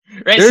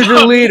Right. There's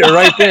your leader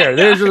right there.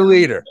 There's your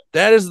leader.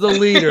 That is the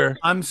leader.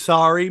 I'm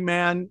sorry,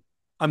 man.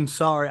 I'm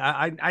sorry.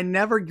 I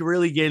never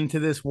really get into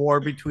this war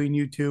between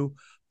you two,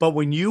 but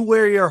when you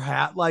wear your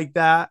hat like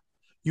that,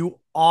 you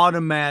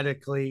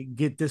automatically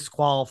get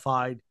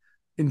disqualified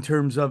in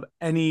terms of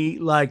any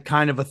like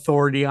kind of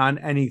authority on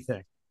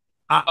anything.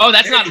 Oh,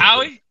 that's not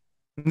Howie?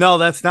 No,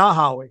 that's not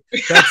Howie.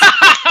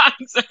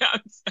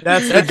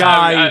 That's the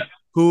guy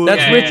who.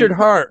 That's Richard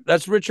Hart.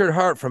 That's Richard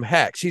Hart from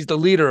Hex. He's the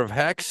leader of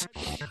Hex.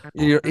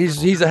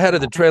 He's the head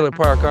of the Trailer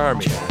Park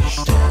Army.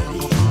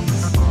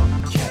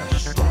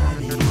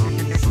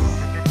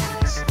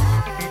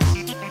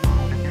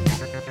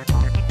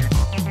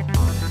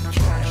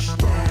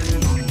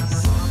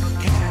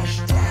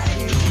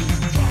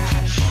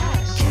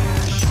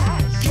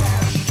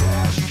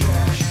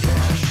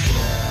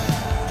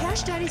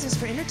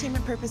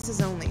 Entertainment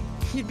purposes only.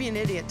 You'd be an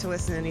idiot to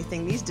listen to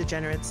anything these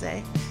degenerates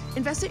say.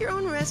 Invest at your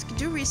own risk,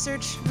 do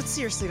research, but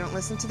seriously don't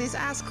listen to these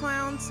ass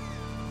clowns.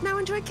 Now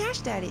enjoy Cash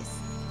Daddies.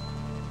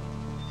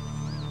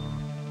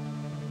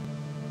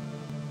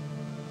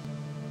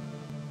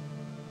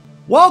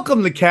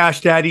 Welcome to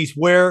Cash Daddies,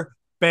 where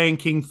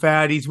banking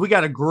fatties. We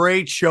got a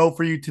great show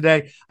for you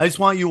today. I just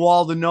want you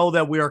all to know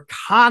that we are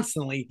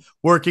constantly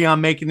working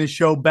on making this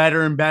show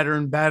better and better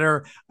and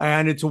better.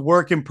 And it's a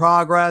work in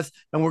progress.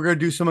 And we're going to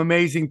do some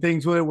amazing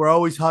things with it. We're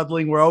always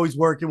huddling. We're always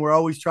working. We're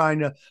always trying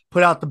to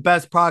put out the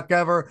best product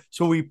ever.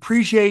 So we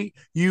appreciate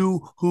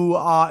you who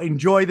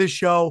enjoy this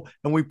show.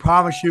 And we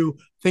promise you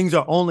things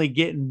are only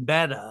getting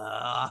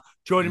better.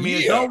 Joining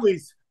me as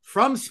always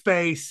from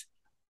space,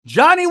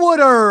 Johnny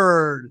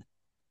Woodard.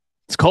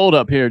 It's cold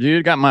up here,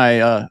 dude. Got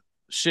my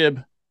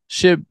Shib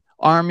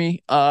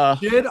Army.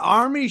 Shib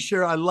Army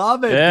shirt. I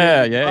love it.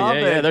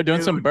 Yeah. They're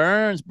doing some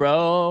burns,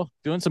 bro.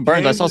 Doing some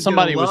burns. James I saw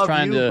somebody was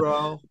trying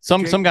bro.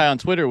 Some guy on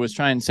Twitter was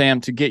trying, Sam,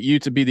 to get you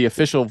to be the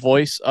official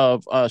voice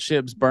of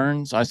Shib's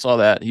burns. I saw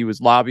that he was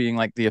lobbying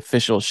like the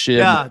official Shib.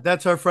 Yeah,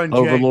 that's our friend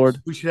James.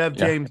 Overlord. We should have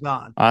James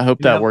on. I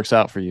hope that works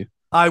out for you.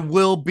 I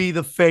will be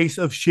the face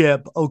of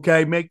Shib.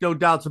 Okay, make no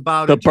doubts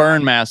about it. The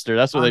burn master.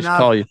 That's what they should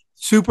call you.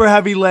 Super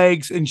Heavy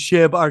Legs and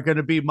Shib are going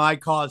to be my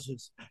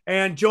causes.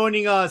 And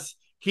joining us,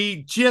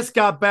 he just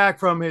got back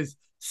from his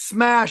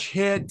smash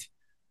hit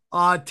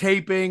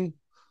taping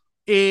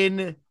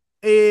in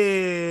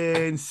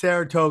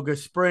Saratoga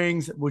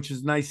Springs, which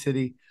is a nice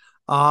city.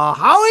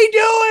 How are you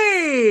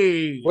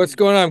doing? What's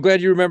going on? I'm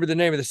glad you remembered the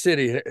name of the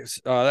city.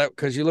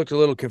 Because you looked a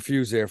little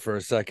confused there for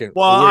a second.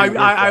 Well,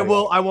 I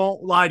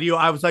won't lie to you.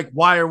 I was like,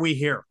 why are we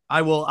here?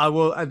 I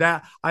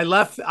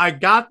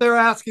got there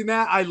asking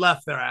that. I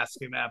left there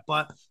asking that.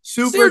 But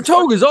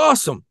Saratoga is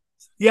awesome.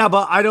 Yeah,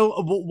 but I don't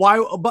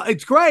why. But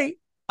it's great.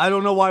 I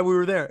don't know why we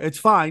were there. It's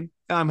fine.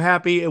 I'm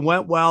happy. It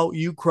went well.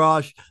 You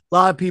crushed. A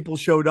lot of people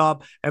showed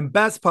up. And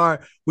best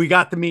part, we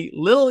got to meet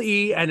Lil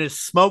E and his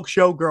smoke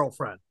show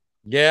girlfriend.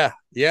 Yeah.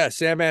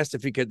 Sam asked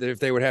if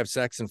they would have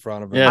sex in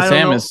front of him.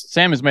 Yeah,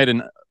 Sam has made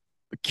a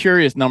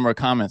curious number of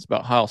comments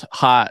about how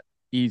hot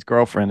E's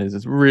girlfriend is.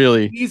 It's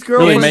really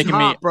making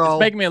me, bro. It's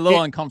making me a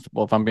little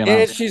uncomfortable, if I'm being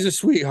honest. And she's a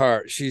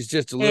sweetheart. She's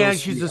just a little. And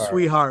she's a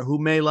sweetheart who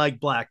may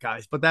like black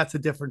guys, but that's a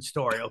different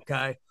story.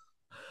 Okay.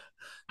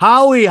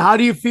 Howie, how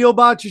do you feel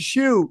about your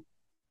shoot?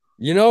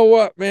 You know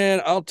what,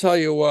 man? I'll tell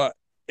you what.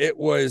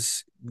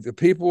 The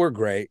people were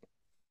great.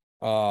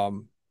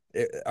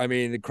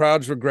 The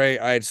crowds were great.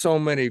 I had so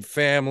many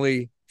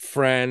family,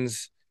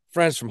 friends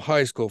from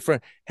high school.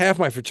 Half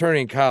my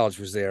fraternity in college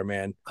was there,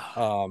 man.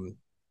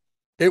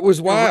 It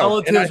was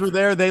wild. Your relatives were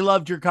there. They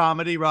loved your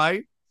comedy,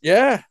 right?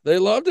 Yeah, they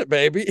loved it,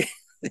 baby.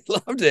 They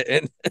loved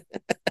it.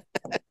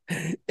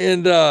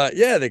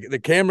 The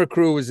camera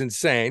crew was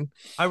insane.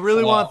 I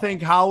really want to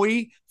thank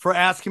Howie for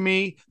asking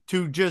me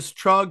to just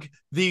chug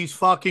these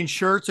fucking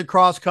shirts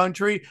across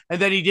country,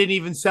 and then he didn't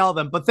even sell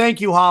them. But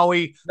thank you,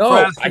 Howie, for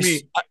asking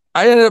me.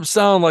 I ended up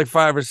selling like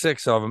 5 or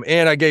 6 of them,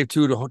 and I gave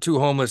two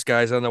homeless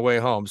guys on the way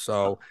home.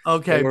 So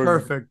okay,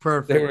 perfect.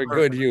 They were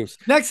good use.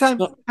 Next time,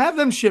 have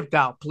them shipped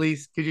out,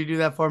 please. Could you do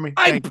that for me?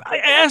 I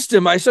asked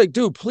him. I said,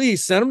 dude,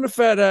 please send them to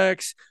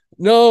FedEx.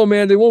 No,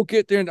 man, they won't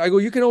get there. And I go,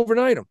 you can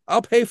overnight them.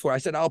 I'll pay for it. I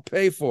said, I'll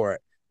pay for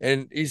it.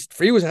 And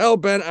he was hell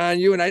bent on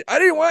you, and I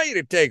didn't want you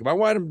to take them. I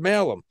wanted to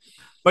mail them.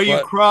 But you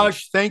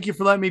crushed. Thank you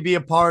for letting me be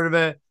a part of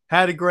it.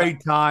 Had a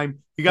great time.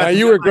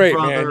 You were great,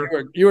 man.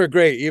 You were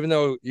great, even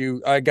though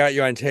I got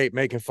you on tape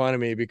making fun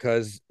of me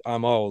because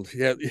I'm old.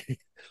 Yeah.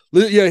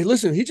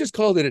 Listen, he just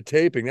called it a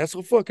taping. That's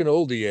how fucking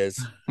old he is.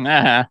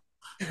 I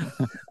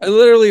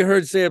literally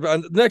heard Sam.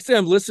 Next day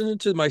I'm listening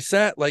to my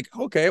set, like,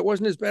 okay, it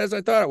wasn't as bad as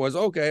I thought it was.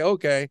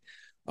 Okay.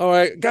 All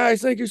right,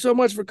 guys, thank you so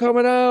much for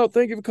coming out.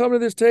 Thank you for coming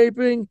to this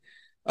taping.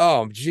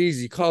 Oh,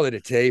 geez, you call it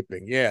a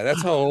taping. Yeah,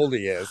 that's how old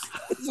he is.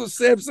 That's what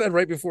Sam said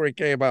right before he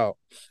came out,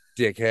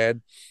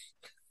 dickhead.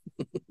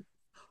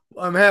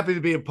 I'm happy to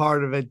be a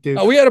part of it, dude.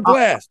 Oh, we had a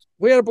blast.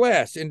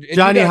 And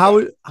Johnny,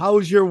 how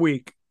was your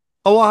week?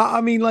 Oh, I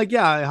mean,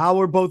 how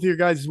were both of your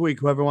guys' week?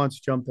 Whoever wants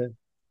to jump in.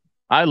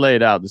 I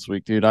laid out this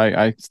week, dude.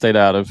 I stayed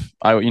out of.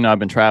 I've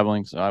been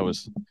traveling, so I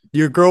was.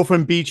 Your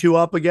girlfriend beat you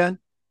up again?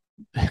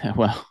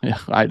 Well, yeah,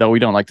 I know we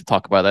don't like to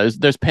talk about that.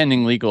 There's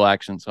pending legal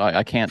action, so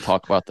I can't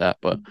talk about that.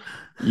 But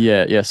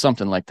yeah,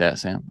 something like that,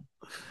 Sam.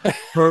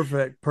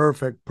 Perfect.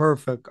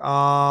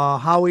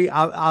 Howie,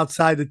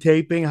 outside the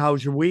taping, how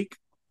was your week?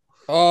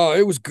 Oh,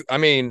 it was. I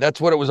mean, that's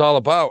what it was all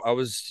about. I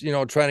was,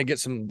 trying to get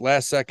some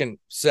last second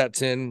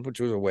sets in, which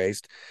was a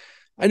waste.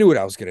 I knew what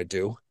I was gonna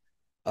do.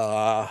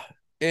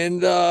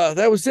 And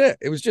that was it.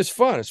 It was just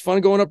fun. It's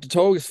fun going up to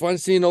Togue. It's fun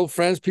seeing old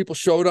friends. People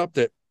showed up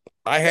that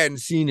I hadn't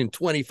seen in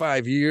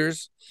 25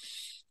 years.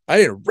 I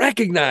didn't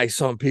recognize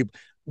some people.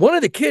 One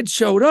of the kids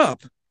showed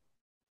up.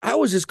 I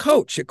was his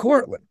coach at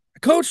Cortland. I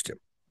coached him.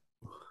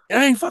 And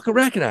I didn't fucking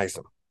recognize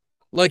him.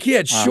 Like, he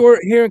had short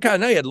hair and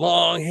now he had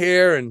long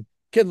hair, and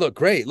kid looked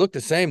great. Looked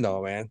the same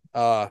though, man.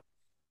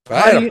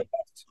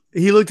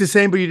 He looked the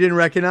same, but you didn't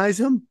recognize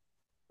him?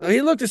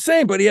 He looked the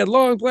same, but he had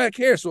long black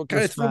hair, so it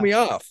kind of threw me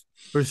off.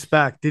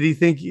 Respect. Did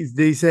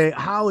he say,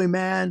 Howie,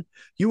 man,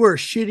 you were a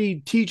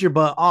shitty teacher,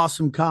 but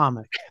awesome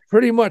comic?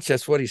 Pretty much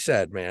that's what he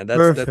said, man.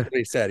 That's what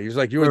he said. He was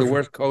like, you were the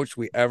worst coach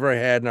we ever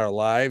had in our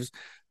lives.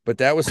 But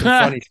that was some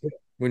funny shit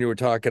when you were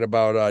talking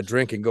about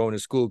drinking, going to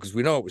school, because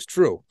we know it was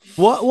true.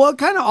 What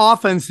kind of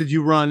offense did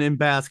you run in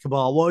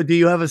basketball? What do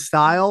you have a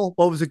style?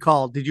 What was it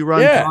called? Did you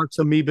run Parks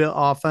Amoeba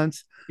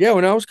offense? Yeah,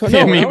 when I was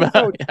coaching, when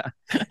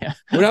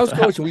I was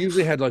coaching, we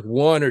usually had like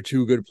one or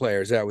two good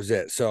players. That was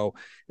it. So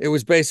it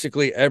was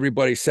basically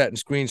everybody setting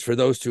screens for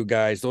those two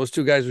guys. Those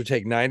two guys would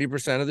take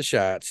 90% of the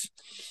shots.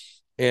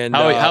 And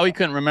how he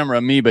couldn't remember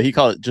Amoeba, he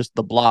called it just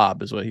the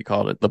blob, is what he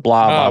called it. The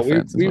blob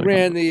offense. We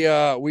ran the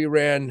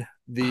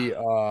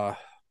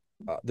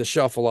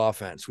shuffle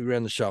offense. We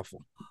ran the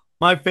shuffle.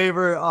 My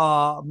favorite,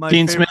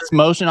 Dean Smith's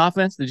motion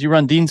offense. Did you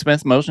run Dean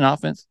Smith's motion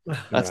offense?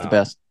 That's the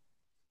best.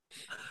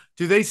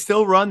 Do they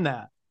still run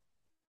that?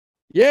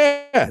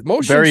 Yeah,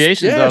 motions,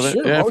 variations of it.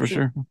 Sure. Yeah, for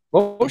sure.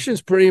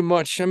 Motion's pretty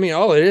much. I mean,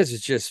 all it is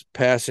just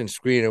passing,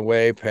 screen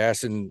away,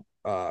 passing,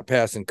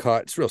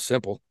 cut. It's real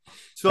simple.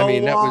 So I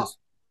mean, that was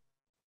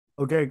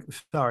okay.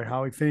 Sorry,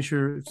 Howie. Finish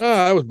your.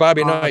 That was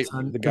Bobby Knight,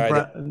 the guy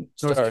that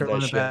North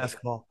Carolina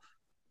basketball.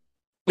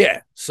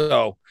 Yeah,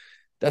 so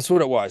that's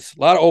what it was.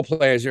 A lot of old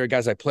players here,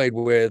 guys I played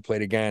with,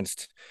 played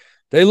against.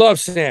 They love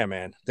Sam,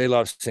 man. They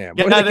love Sam.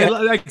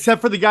 Yeah, except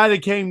for the guy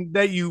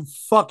that you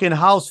fucking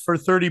housed for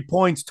 30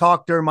 points,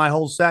 talked during my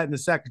whole set in the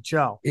second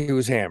show. He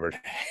was hammered.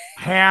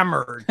 He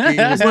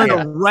was wearing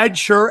a red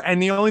shirt,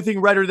 and the only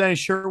thing redder than his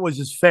shirt was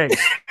his face.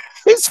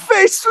 His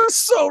face was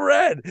so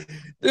red.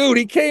 Dude,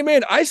 he came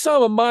in. I saw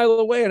him a mile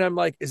away, and I'm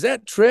like, is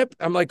that Trip?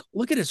 I'm like,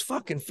 look at his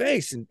fucking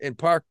face. And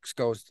Parks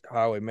goes,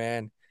 Howie,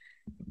 man,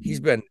 he's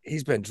been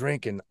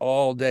drinking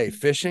all day,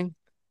 fishing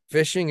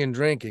and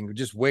drinking,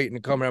 just waiting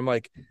to come in. I'm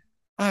like,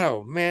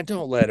 oh man,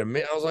 don't let him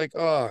in. I was like,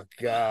 oh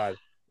God.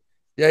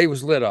 Yeah, he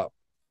was lit up.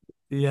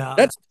 Yeah.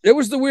 It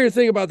was the weird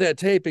thing about that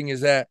taping is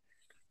that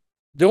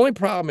the only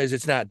problem is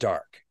it's not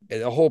dark.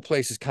 The whole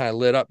place is kind of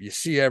lit up. You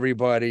see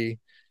everybody,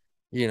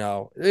 it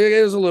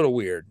was a little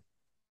weird.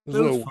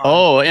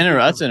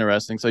 That's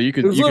interesting. So you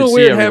could see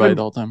everybody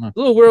the whole time. Huh? A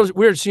little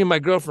weird seeing my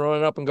girlfriend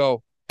run up and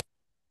go,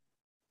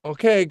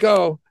 okay,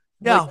 go.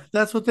 Yeah,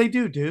 that's what they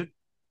do, dude.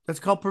 That's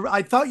called.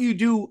 I thought you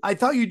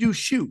do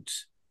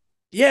shoots.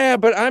 Yeah,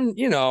 but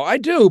I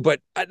do,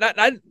 but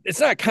it's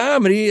not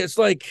comedy. It's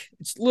like,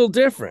 it's a little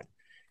different.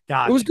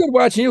 Gotcha. It was good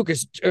watching you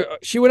because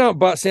she went out and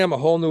bought Sam a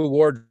whole new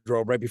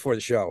wardrobe right before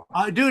the show.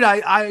 Dude,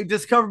 I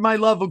discovered my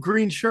love of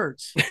green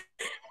shirts.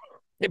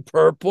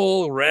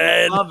 Purple,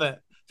 red. Love it.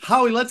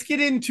 Howie, let's get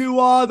into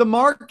the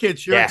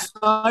markets. You're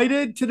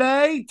excited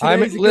today?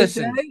 Today's a good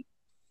day?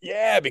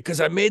 Yeah,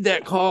 because I made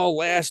that call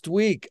last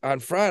week on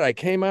Friday. I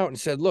came out and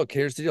said, look,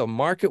 here's the deal.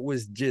 Market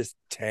was just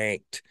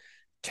tanked.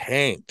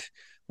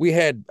 We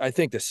had, I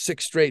think, the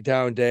 6th straight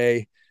down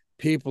day.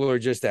 People are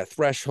just at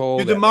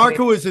threshold. Dude, the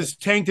market was as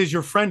tanked as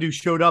your friend who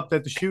showed up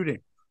at the shooting.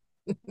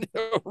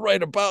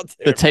 Right about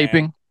there, the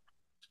taping. Man.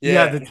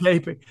 Yeah, the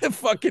taping. The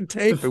fucking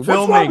taping.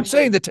 What's wrong with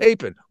saying the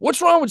taping?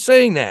 What's wrong with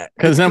saying that?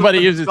 Because nobody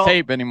uses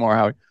tape anymore,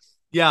 Howard.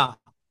 Yeah.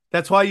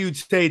 That's why you'd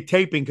say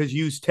taping, because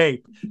you use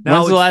tape. Now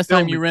when's the last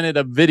time you rented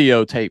a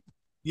videotape?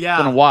 Yeah.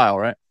 It's been a while,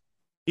 right?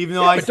 Even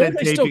though I said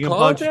taping a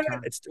bunch of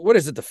times. What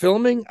is it, the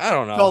filming? I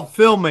don't know. It's called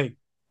filming.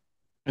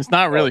 It's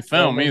not really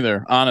film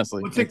either,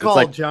 honestly. What's it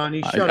called,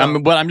 Johnny? Shut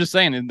up. But I'm just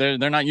saying they're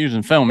not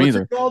using film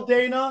either. What's it called,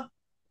 Dana?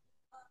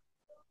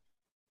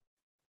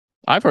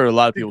 I've heard a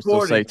lot of people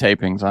still say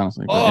tapings,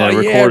 honestly. But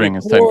recording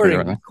is technically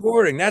right.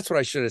 Recording. That's what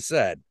I should have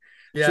said.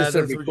 Yeah, that's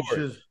what you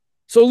should.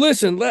 So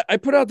listen, I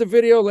put out the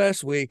video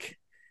last week,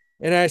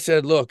 and I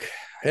said, look,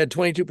 I had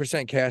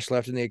 22% cash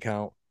left in the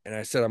account, and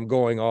I said I'm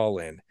going all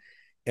in,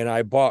 and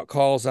I bought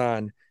calls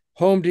on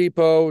Home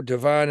Depot,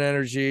 Devon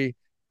Energy,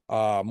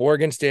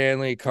 Morgan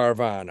Stanley,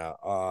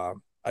 Carvana.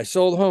 I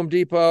sold Home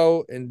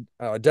Depot and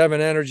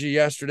Devon Energy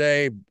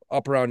yesterday,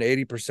 up around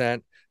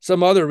 80%.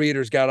 Some other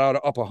readers got out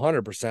up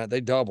 100%.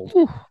 They doubled.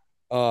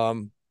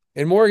 And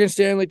Morgan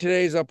Stanley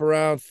today is up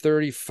around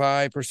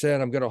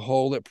 35%. I'm going to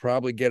hold it,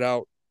 probably get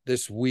out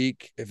this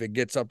week if it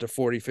gets up to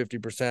 40,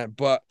 50%.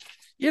 But,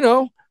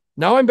 now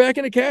I'm back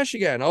into cash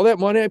again. All that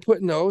money I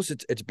put in those,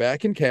 it's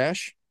back in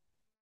cash.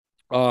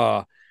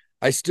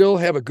 I still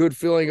have a good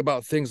feeling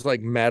about things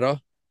like Meta,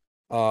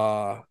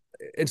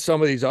 and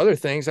some of these other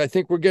things. I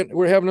think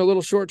we're having a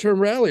little short-term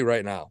rally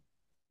right now.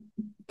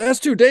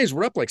 Last 2 days,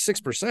 we're up like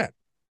 6%.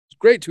 It's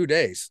great 2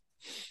 days.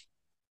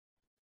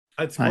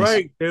 That's nice.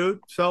 Great, dude.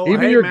 So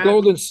even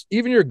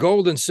your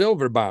gold and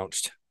silver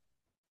bounced.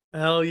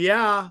 Hell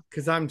yeah,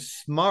 because I'm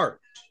smart.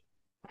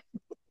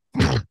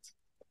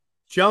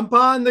 Jump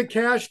on the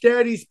Cash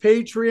Daddy's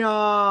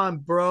Patreon,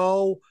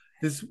 bro.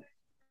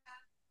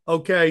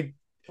 Okay.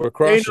 We're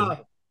crushing.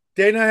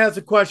 Dana has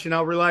a question.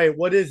 I'll relay it.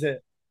 What is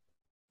it?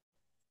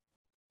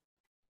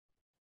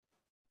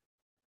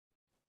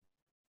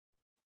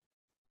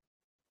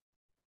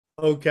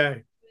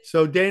 Okay.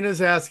 So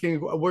Dana's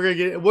asking, we're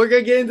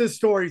gonna get into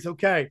stories.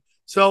 Okay.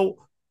 So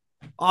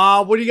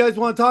what do you guys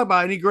want to talk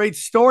about? Any great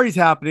stories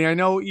happening? I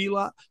know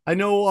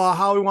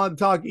how we want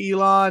to talk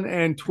Elon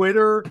and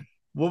Twitter.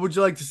 What would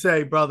you like to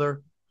say,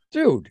 brother?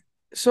 Dude,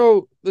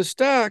 so the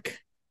stock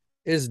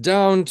is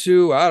down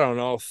to, I don't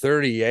know,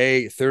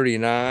 38,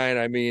 39.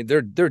 I mean,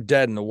 they're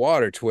dead in the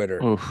water,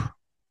 Twitter. Oof.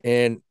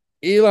 And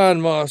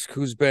Elon Musk,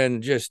 who's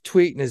been just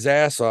tweeting his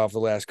ass off the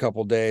last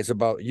couple of days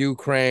about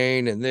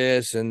Ukraine and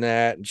this and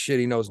that and shit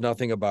he knows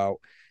nothing about.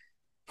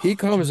 He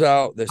comes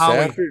out this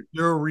afternoon.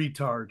 You're a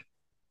retard.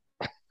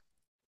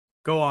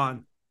 Go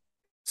on.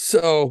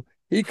 So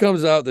he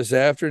comes out this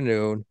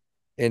afternoon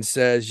and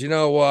says, you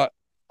know what?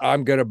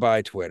 I'm going to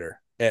buy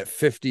Twitter at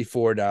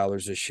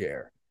 $54 a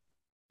share.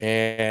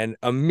 And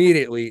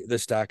immediately the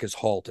stock is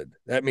halted.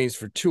 That means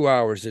for 2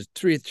 hours, it's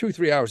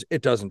 3 hours,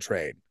 it doesn't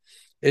trade.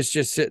 It's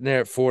just sitting there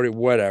at 40,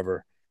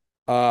 whatever.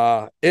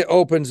 It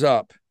opens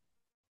up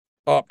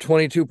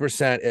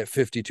 22% at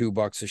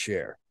 $52 a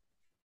share.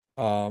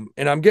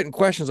 And I'm getting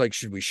questions like,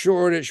 should we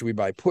short it? Should we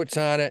buy puts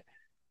on it?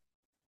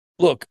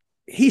 Look,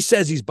 he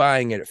says he's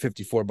buying it at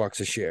 $54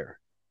 a share.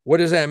 What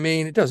does that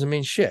mean? It doesn't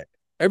mean shit.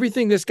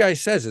 Everything this guy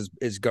says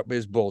is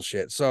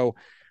bullshit. So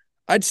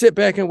I'd sit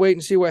back and wait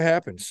and see what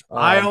happens.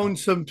 I own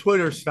some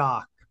Twitter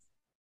stock.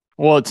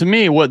 Well, to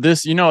me, what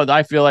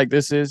I feel like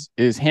this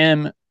is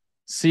him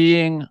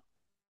seeing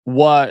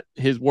what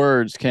his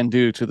words can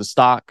do to the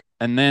stock.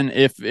 And then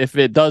if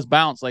it does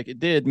bounce like it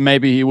did,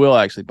 maybe he will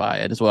actually buy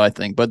it, is what I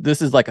think. But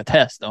this is like a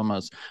test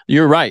almost.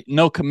 You're right.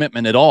 No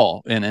commitment at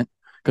all in it,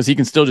 because he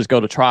can still just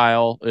go to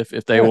trial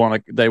if they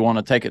want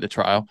to take it to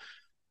trial.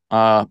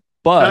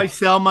 But can I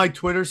sell my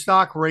Twitter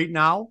stock right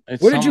now?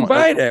 When did you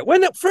buy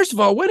that? First of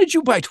all, when did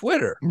you buy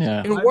Twitter?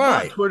 Yeah. And why?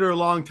 I bought Twitter a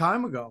long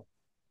time ago.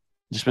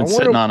 Just been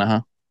sitting on it,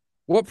 huh?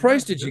 What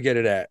price did you get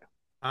it at?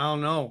 I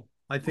don't know.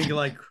 I think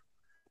like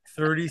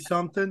 30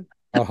 something.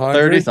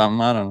 30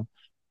 something. I don't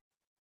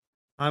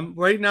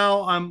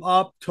know. I'm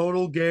up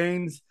total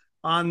gains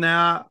on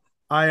that.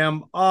 I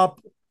am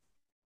up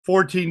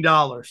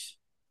 $14.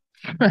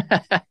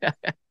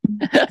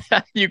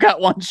 You got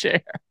one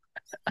share.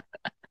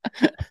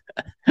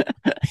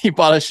 He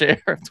bought a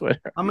share of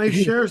Twitter. How many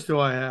shares do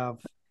I have?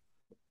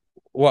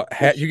 What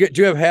do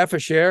you have half a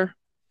share?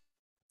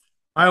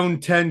 I own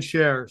 10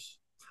 shares.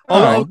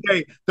 Oh,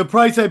 okay. The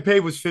price I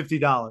paid was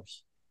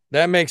 $50.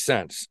 That makes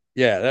sense.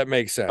 Yeah, that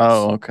makes sense.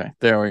 Oh, okay.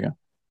 There we go.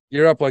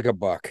 You're up like a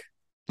buck.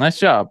 Nice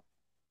job.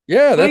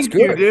 Yeah, that's Thank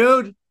good,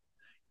 you, dude.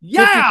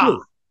 Yeah.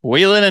 52.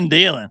 Wheeling and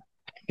dealing.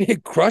 You're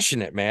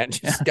crushing it, man.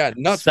 Just got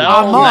nuts.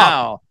 Sell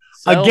now.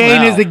 A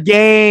gain is a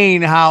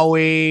gain,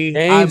 Howie.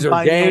 Gains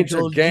are gains.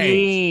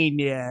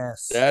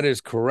 Genius. That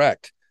is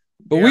correct.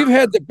 But we've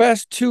had the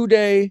best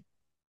 2-day,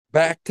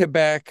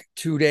 back-to-back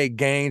 2-day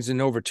gains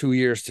in over 2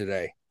 years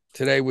today.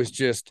 Today was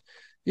just,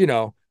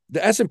 the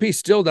S&P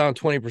still down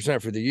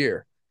 20% for the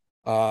year.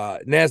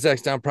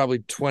 NASDAQ's down probably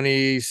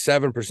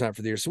 27%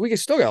 for the year. So we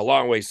still got a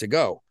long ways to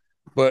go.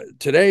 But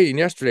today and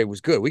yesterday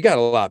was good. We got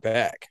a lot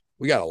back.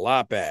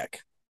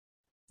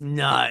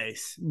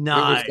 Nice. It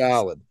was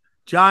solid.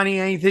 Johnny,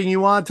 anything you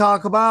want to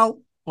talk about?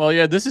 Well,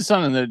 yeah, this is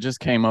something that just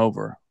came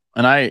over.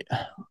 And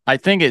I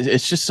think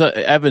it's just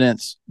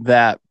evidence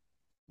that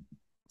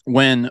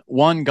when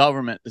one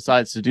government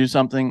decides to do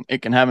something,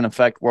 it can have an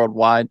effect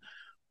worldwide.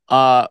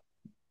 In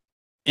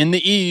the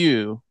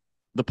EU,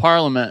 the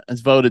parliament has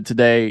voted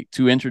today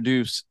to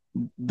introduce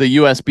the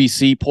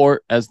USB-C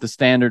port as the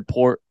standard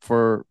port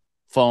for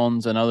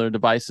phones and other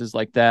devices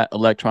like that,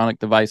 electronic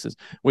devices,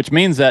 which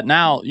means that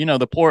now,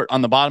 the port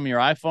on the bottom of your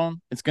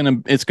iPhone, it's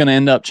going to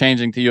end up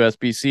changing to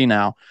USB-C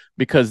now,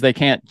 because they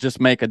can't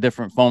just make a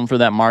different phone for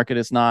that market.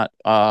 It's not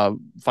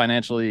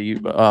financially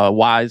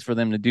wise for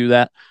them to do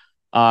that.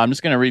 I'm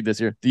just going to read this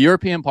here. The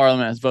European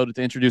Parliament has voted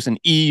to introduce an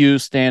EU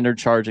standard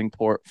charging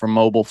port for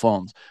mobile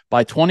phones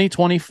by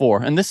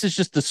 2024. And this is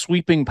just the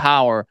sweeping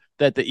power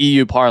that the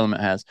EU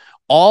Parliament has.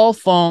 All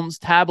phones,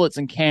 tablets,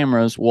 and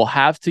cameras will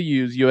have to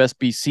use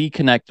USB-C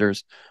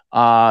connectors.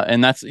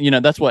 And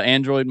that's what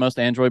most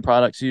Android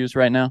products use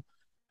right now.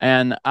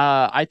 And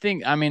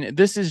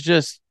this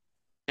is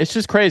it's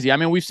just crazy. I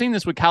mean, we've seen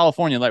this with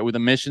California, like with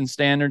emission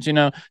standards.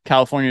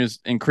 California's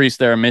increased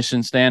their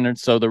emission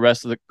standards. So the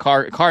rest of the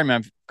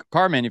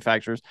car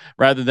manufacturers,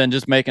 rather than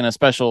just making a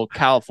special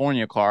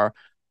California car,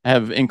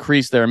 have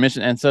increased their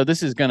emission. And so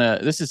this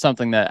is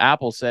something that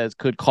Apple says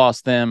could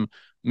cost them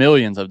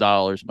millions of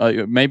dollars,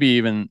 maybe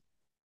even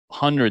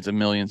hundreds of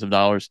millions of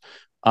dollars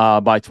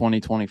by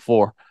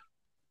 2024.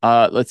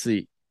 Let's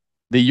see.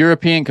 The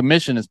European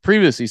Commission has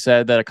previously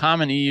said that a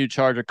common EU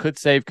charger could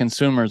save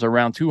consumers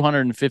around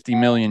 250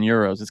 million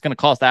euros. It's going to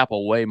cost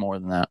Apple way more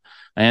than that,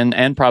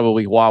 and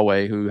probably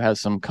Huawei, who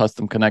has some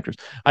custom connectors.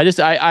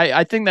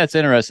 I think that's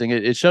interesting.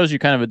 It shows you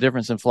kind of a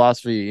difference in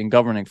philosophy, in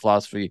governing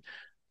philosophy,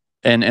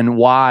 and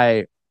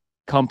why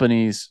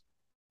companies,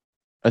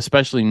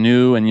 especially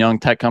new and young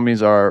tech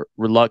companies, are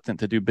reluctant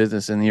to do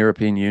business in the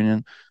European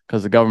Union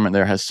because the government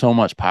there has so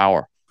much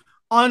power.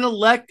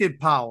 Unelected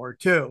power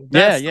too.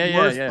 That's the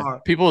worst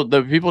part. People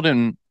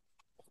didn't.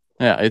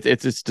 Yeah,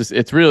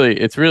 it's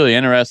really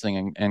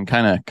interesting and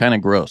kind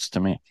of gross to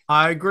me.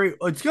 I agree.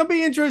 It's gonna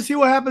be interesting to see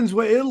what happens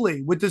with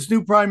Italy with this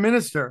new prime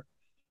minister,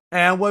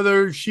 and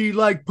whether she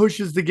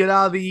pushes to get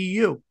out of the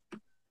EU.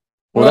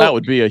 Well, that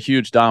would be a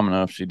huge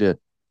domino if she did.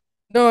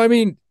 No, I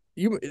mean,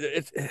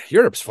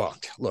 Europe's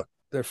fucked. Look,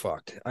 they're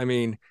fucked. I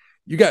mean,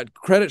 you got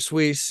Credit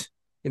Suisse,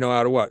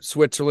 out of what?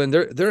 Switzerland.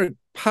 They're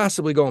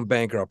possibly going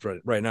bankrupt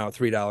right now at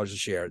 $3 a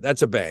share.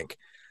 That's a bank.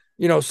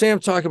 Sam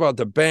talked about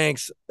the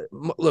banks.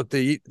 Look,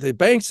 the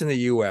banks in the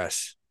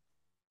U.S.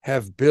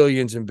 have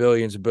billions and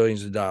billions and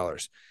billions of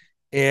dollars,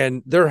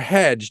 and they're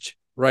hedged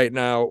right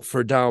now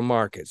for down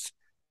markets.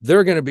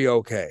 They're going to be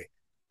okay.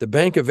 The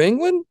Bank of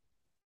England,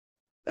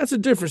 that's a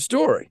different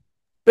story.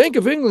 Bank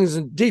of England's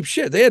in deep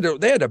shit. They had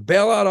to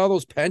bail out all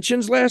those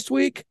pensions last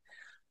week.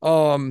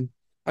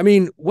 I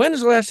mean, when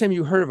is the last time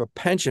you heard of a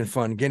pension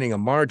fund getting a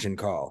margin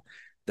call?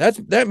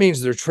 That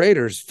means their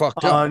traders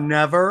fucked up.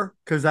 Never,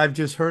 because I've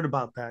just heard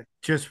about that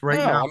just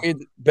now. I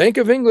mean, Bank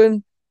of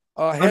England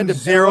had to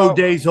 0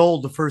 days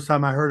old the first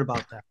time I heard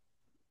about that.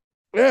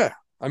 Yeah,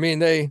 I mean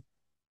they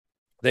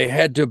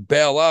had to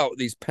bail out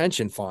these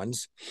pension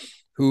funds,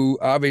 who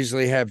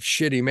obviously have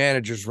shitty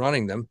managers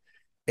running them.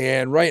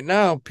 And right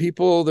now,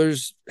 people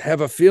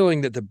have a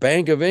feeling that the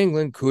Bank of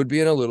England could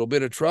be in a little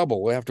bit of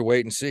trouble. We'll have to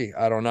wait and see.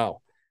 I don't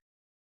know.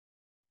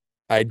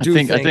 I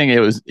think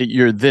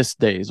you're this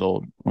days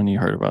old when you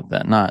heard about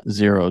that, not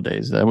 0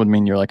 days. That would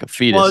mean you're like a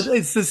fetus. Well,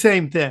 it's the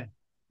same thing.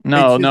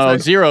 No,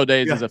 0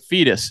 days is a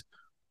fetus.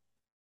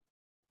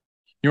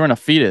 You weren't a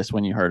fetus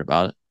when you heard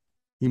about it.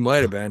 You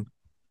might have been.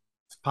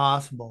 It's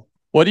possible.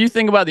 What do you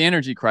think about the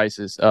energy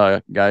crisis,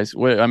 guys?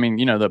 I mean,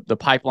 the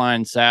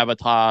pipeline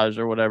sabotage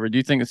or whatever. Do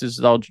you think this is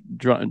all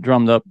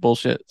drummed up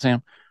bullshit,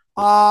 Sam?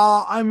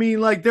 I mean,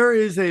 there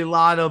is a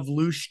lot of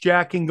loose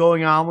jacking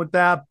going on with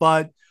that,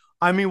 but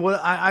I mean, what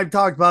I've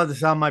talked about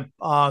this on my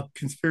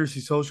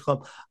Conspiracy Social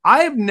Club. I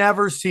have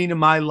never seen in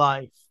my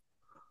life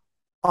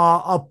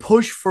a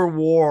push for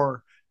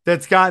war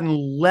that's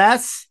gotten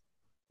less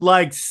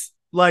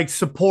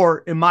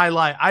support in my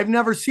life. I've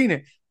never seen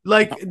it.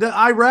 The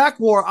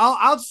Iraq war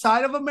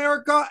outside of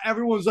America,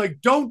 everyone's like,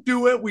 don't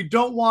do it. We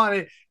don't want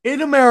it.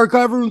 In America,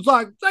 everyone's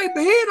like, they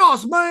hit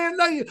us, man.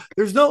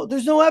 There's no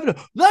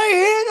evidence. They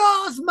hit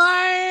us,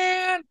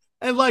 man.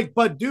 And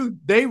but dude,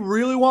 they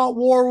really want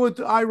war with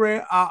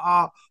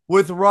Iran,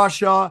 with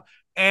Russia.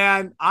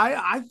 And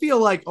I feel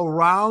like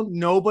around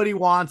nobody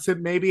wants it.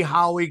 Maybe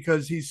Howie,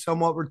 because he's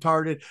somewhat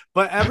retarded,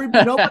 but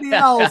nobody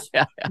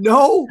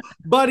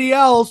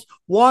else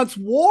wants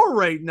war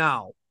right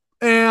now.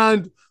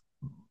 And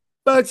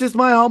that's just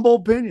my humble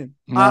opinion.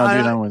 No,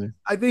 dude, I'm with you.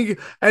 I think,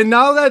 and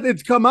now that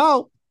it's come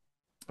out,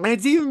 and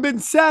it's even been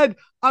said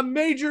on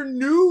major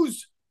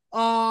news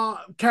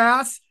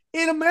casts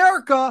in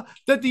America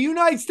that the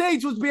United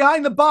States was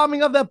behind the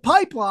bombing of that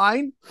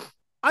pipeline.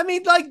 I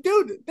mean,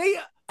 dude,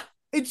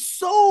 it's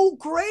so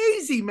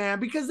crazy, man,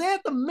 because they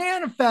have to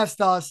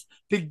manifest us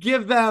to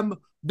give them.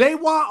 They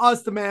want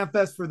us to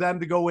manifest for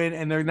them to go in,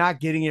 and they're not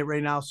getting it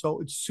right now.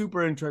 So it's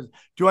super interesting.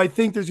 Do I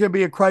think there's going to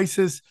be a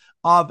crisis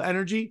of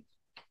energy?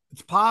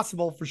 It's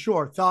possible for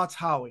sure. Thoughts,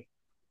 Howie?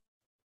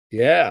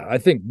 Yeah, I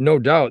think no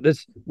doubt.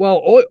 As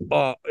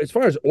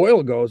far as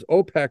oil goes,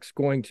 OPEC's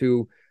going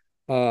to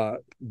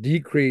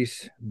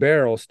decrease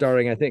barrels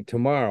starting, I think,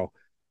 tomorrow,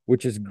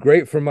 which is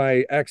great for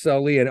my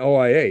XLE and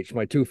OIH,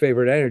 my two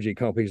favorite energy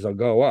companies. Will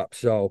go up.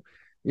 So,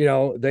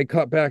 they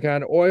cut back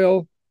on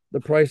oil, the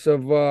price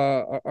of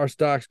our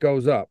stocks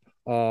goes up.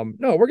 No,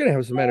 we're going to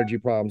have some energy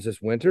problems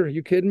this winter. Are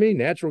you kidding me?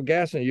 Natural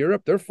gas in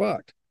Europe, they're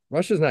fucked.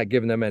 Russia's not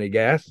giving them any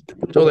gas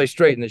until they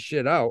straighten this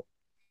shit out.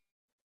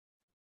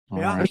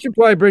 Yeah, I should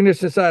probably bring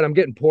this inside. I'm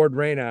getting poured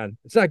rain on.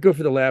 It's not good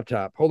for the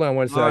laptop. Hold on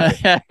one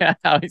second.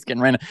 He's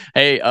getting rain on.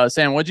 Hey,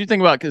 Sam, what do you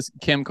think about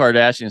Kim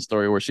Kardashian's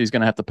story where she's going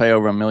to have to pay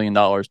over $1 million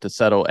to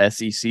settle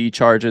SEC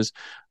charges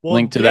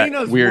linked to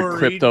that weird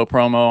crypto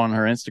promo on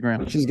her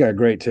Instagram? She's got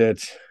great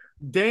tits.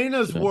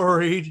 Dana's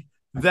worried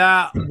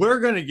that we're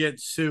going to get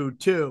sued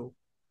too,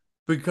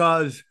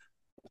 because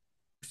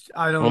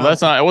I don't know. Well,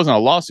 it wasn't a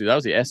lawsuit. That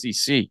was the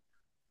SEC.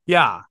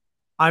 Yeah.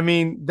 I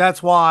mean,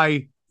 that's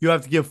why you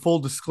have to give full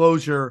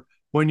disclosure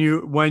when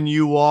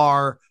you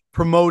are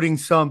promoting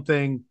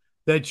something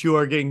that you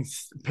are getting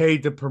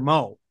paid to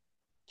promote.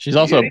 She's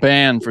also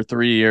banned for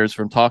 3 years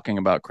from talking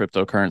about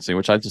cryptocurrency,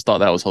 which I just thought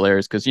that was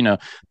hilarious because,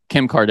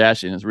 Kim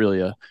Kardashian is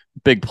really a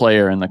big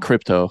player in the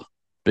crypto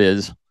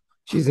biz.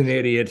 She's an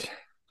idiot.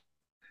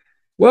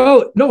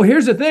 Well, no,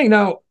 here's the thing.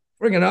 Now,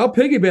 I'll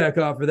piggyback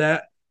off of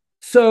that.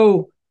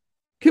 So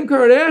Kim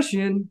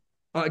Kardashian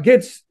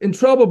gets in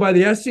trouble by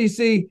the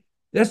SEC.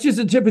 That's just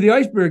the tip of the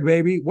iceberg,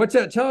 baby. What's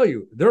that tell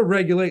you? They're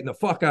regulating the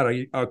fuck out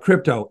of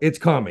crypto. It's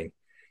coming,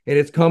 and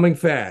it's coming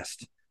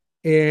fast.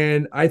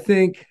 And I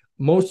think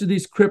most of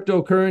these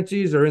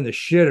cryptocurrencies are in the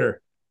shitter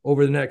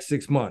over the next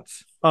 6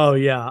 months. Oh,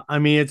 yeah. I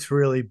mean, it's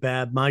really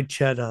bad. My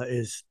cheddar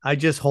I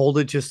just hold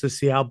it just to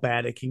see how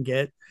bad it can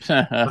get.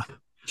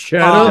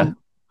 Cheddar?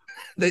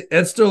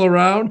 That's still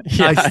around?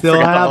 Yeah, I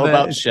still have it.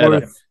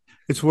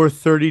 It's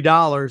worth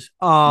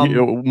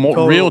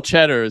 $30. Real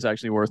cheddar is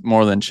actually worth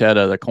more than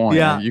cheddar, the coin.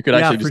 Yeah, you could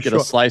actually just get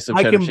a slice of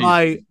cheddar cheese. I can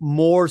buy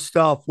more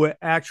stuff with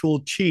actual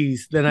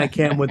cheese than I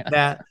can with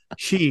that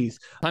cheese.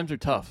 Times are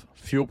tough.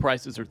 Fuel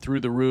prices are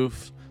through the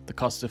roof. The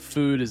cost of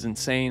food is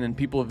insane, and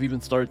people have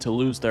even started to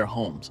lose their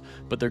homes.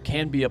 But there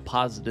can be a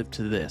positive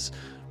to this.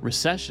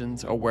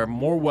 Recessions are where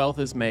more wealth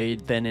is made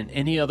than in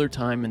any other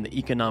time in the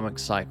economic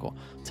cycle.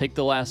 Take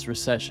the last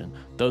recession.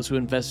 Those who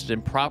invested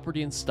in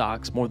property and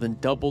stocks more than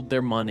doubled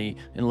their money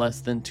in less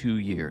than 2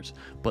 years.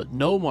 But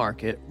no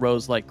market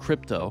rose like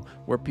crypto,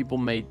 where people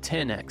made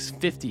 10x,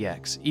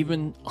 50x,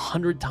 even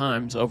 100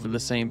 times over the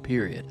same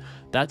period.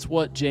 That's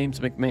what James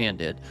McMahon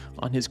did.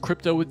 On his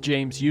Crypto with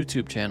James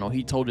YouTube channel,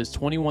 he told his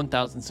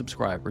 21,000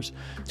 subscribers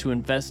to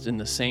invest in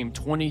the same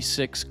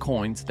 26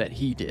 coins that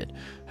he did.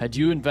 Had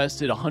you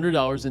invested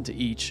 $100 into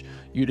each,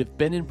 you'd have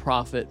been in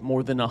profit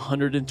more than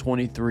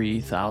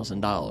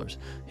 $123,000.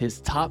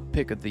 His top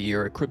pick of the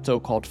year, a crypto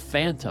called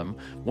Phantom,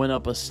 went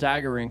up a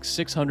staggering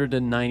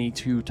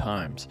 692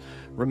 times.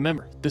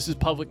 Remember, this is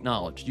public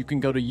knowledge. You can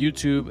go to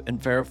YouTube and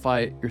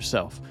verify it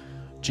yourself.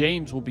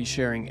 James will be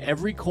sharing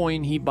every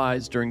coin he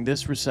buys during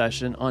this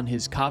recession on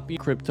his Copy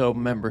Crypto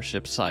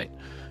membership site.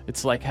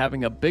 It's like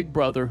having a big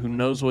brother who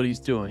knows what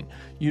he's doing.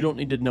 You don't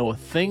need to know a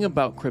thing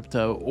about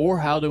crypto or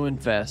how to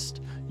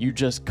invest. You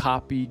just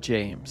copy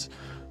James.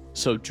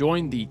 So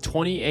join the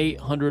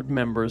 2,800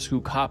 members who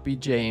copy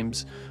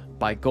James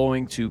by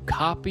going to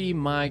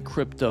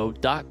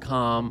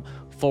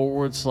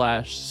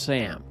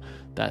copymycrypto.com/Sam.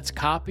 That's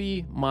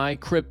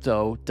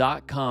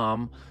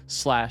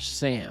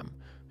copymycrypto.com/Sam.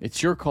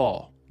 It's your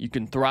call. You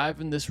can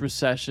thrive in this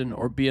recession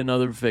or be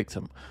another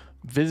victim.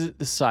 Visit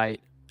the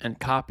site and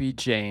copy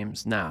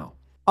James now.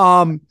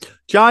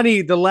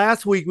 Johnny, the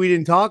last week we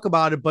didn't talk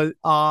about it, but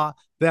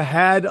the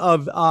head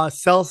of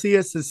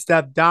Celsius has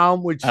stepped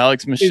down, which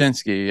Alex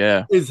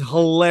Mashinsky, is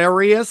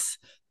hilarious.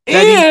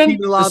 And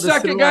the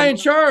second guy in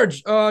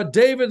charge,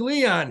 David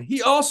Leon,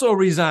 he also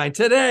resigned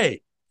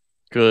today.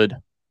 Good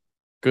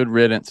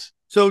riddance.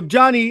 So,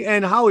 Johnny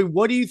and Howie,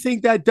 what do you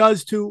think that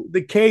does to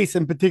the case,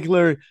 in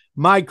particular,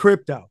 my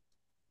crypto?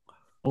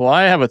 Well,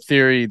 I have a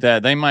theory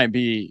that they might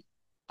be.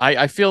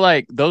 I feel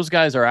like those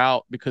guys are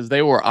out because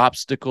they were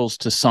obstacles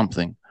to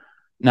something.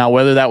 Now,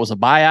 whether that was a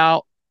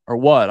buyout or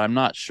what, I'm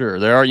not sure.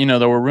 There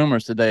were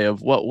rumors today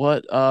of what.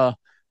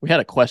 We had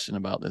a question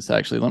about this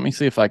actually. Let me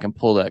see if I can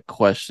pull that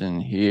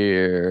question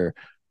here.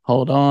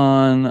 Hold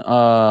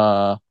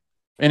on.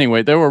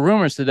 Anyway, there were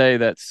rumors today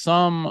that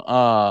some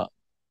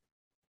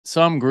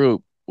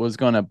group was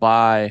going to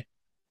buy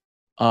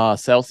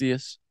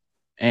Celsius,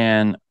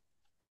 and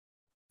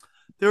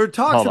there were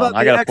talks about the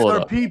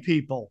XRP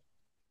people.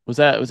 Was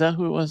that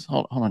who it was?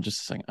 Hold on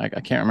just a second. I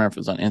can't remember if it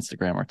was on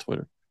Instagram or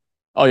Twitter.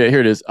 Oh yeah,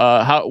 here it is.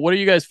 What are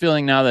you guys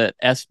feeling now that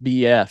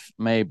SBF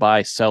may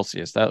buy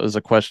Celsius? That was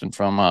a question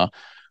from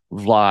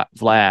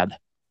Vlad.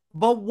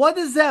 But what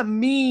does that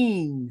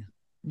mean?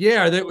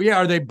 Yeah,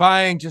 are they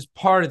buying just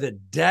part of the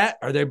debt?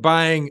 Are they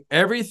buying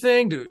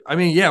everything?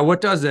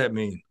 What does that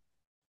mean?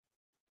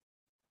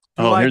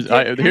 Oh,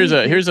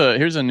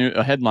 here's a new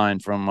headline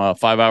from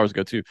 5 hours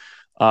ago too.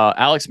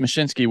 Alex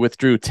Mashinsky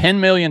withdrew $10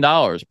 million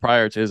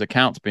prior to his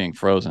accounts being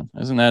frozen.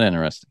 Isn't that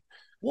interesting?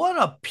 What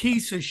a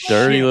piece of shit.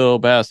 Dirty little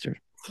bastard.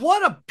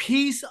 What a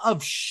piece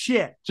of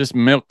shit. Just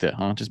milked it,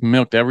 huh? Just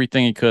milked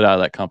everything he could out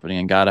of that company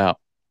and got out.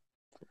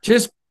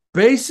 Just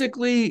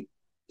basically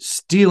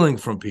stealing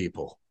from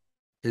people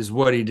is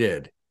what he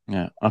did.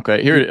 Yeah.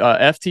 Okay. Here,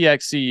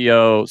 FTX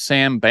CEO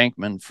Sam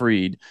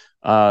Bankman-Fried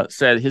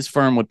said his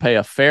firm would pay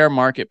a fair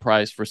market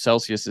price for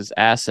Celsius's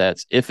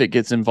assets if it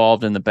gets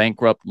involved in the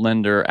bankrupt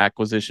lender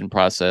acquisition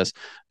process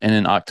in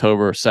an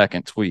October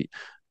 2nd tweet.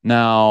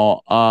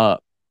 Now,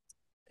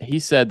 he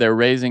said they're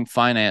raising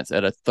finance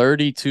at a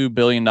 $32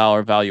 billion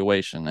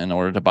valuation in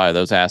order to buy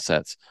those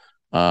assets.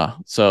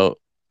 So,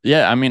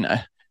 yeah, I mean,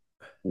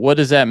 what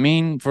does that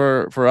mean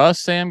for us,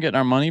 Sam, getting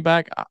our money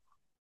back?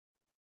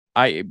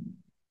 I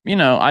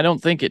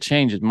don't think it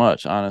changes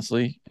much,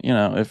 honestly.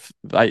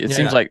 It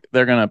seems like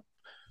they're gonna.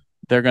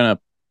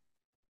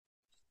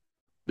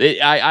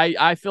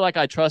 I feel like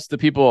I trust the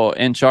people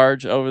in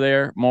charge over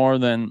there more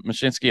than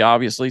Mashinsky,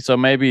 obviously. So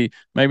maybe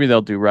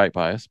they'll do right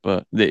by us.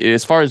 But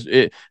as far as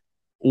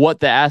what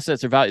the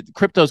assets are valued,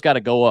 crypto's got to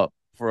go up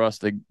for us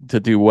to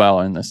do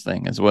well in this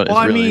thing is what's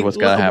got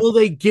to happen. Will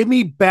they give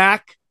me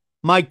back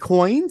my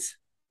coins?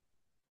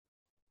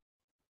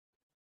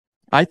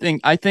 I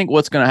think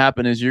what's going to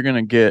happen is you're going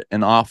to get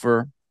an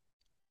offer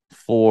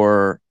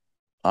for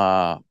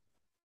a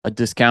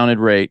discounted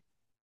rate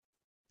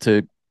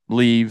to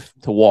leave,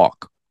 to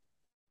walk,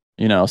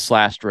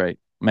 slashed rate,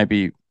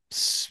 maybe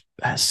 60%,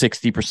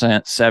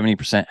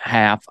 70%,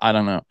 half, I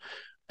don't know.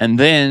 And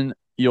then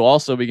you'll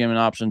also be given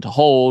an option to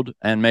hold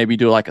and maybe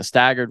do like a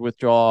staggered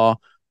withdrawal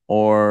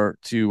or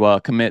to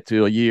commit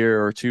to a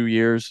year or 2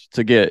 years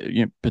to get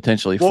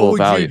potentially full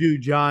value. What would you do,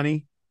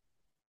 Johnny?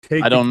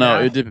 I don't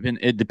know.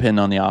 It depend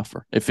on the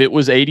offer. If it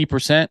was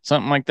 80%,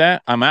 something like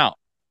that, I'm out.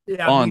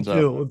 Yeah, me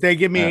too. If they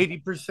give me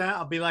 80%,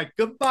 I'll be like,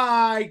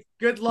 goodbye,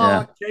 good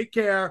luck, take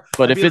care.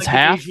 But if it's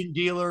half, if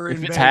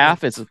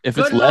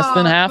it's less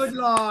than half, good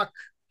luck.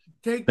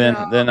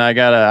 Then I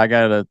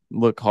gotta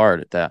look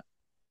hard at that.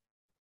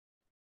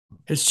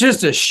 It's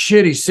just a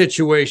shitty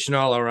situation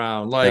all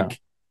around. Like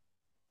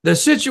the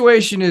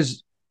situation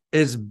is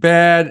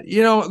bad.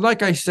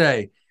 Like I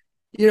say,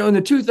 in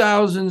the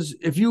 2000s,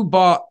 if you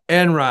bought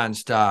Enron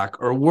stock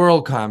or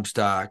WorldCom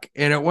stock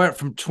and it went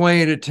from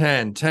 20 to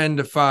 10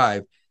 to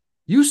 5,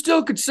 you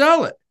still could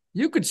sell it.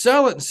 You could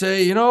sell it and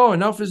say,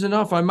 enough is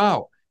enough. I'm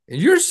out. In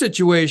your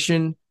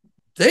situation,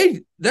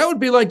 that would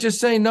be like just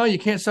saying, no, you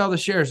can't sell the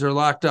shares. They're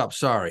locked up.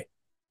 Sorry.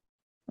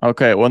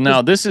 Okay. Well,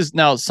 now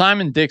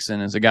Simon Dixon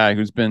is a guy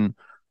who's been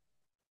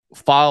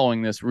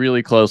following this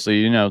really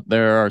closely.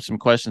 There are some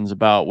questions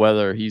about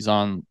whether he's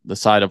on the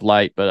side of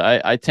light,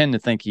 but I tend to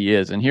think he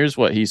is. And here's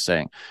what he's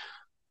saying.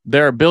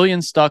 There are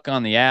billions stuck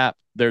on the app.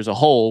 There's a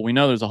hole. We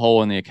know there's a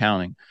hole in the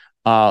accounting.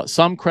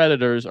 Some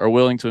creditors are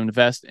willing to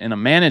invest in a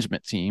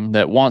management team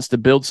that wants to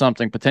build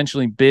something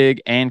potentially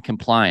big and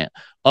compliant.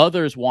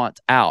 Others want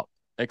out.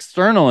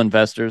 External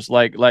investors,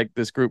 like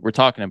this group we're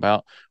talking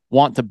about,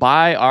 want to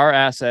buy our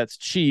assets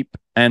cheap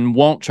and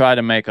won't try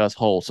to make us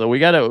whole. So we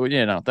got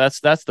to,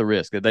 that's the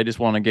risk, that they just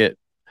want to get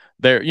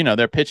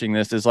they're pitching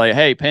this as like,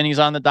 hey, pennies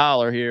on the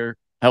dollar here,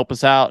 help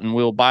us out and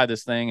we'll buy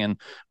this thing and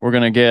we're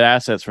going to get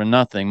assets for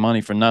nothing,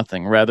 money for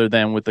nothing, rather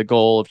than with the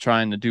goal of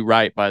trying to do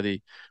right by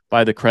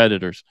the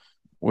creditors.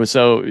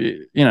 So,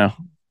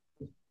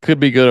 could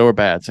be good or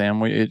bad,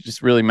 Sam. It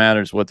just really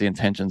matters what the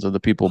intentions of the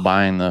people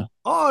buying the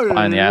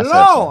assets.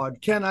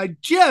 Lord, can I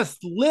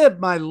just live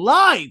my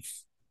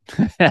life?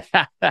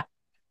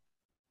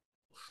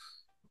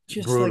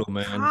 Just brutal,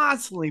 man.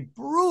 Constantly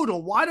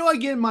brutal. Why do I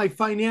get in my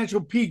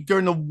financial peak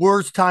during the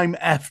worst time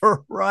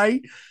ever,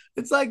 right?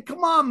 It's like,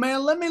 come on,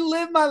 man. Let me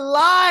live my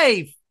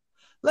life.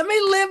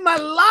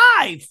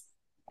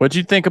 What'd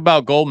you think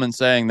about Goldman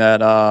saying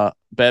that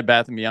Bed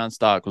Bath & Beyond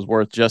stock was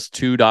worth just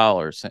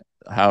 $2?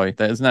 Howie,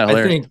 isn't that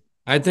hilarious?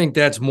 I think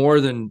that's more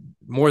than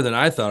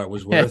I thought it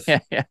was worth.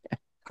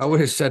 I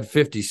would have said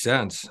 50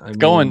 cents. It's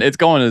going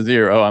to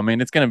zero. I mean,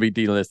 it's going to be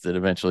delisted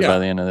eventually by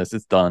the end of this.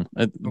 It's done.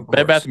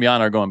 Bed Bath &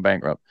 Beyond are going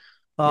bankrupt.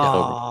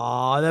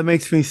 Oh, that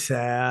makes me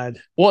sad.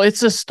 Well,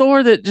 it's a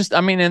store that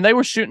and they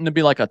were shooting to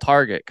be like a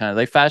Target kind of.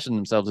 They fashioned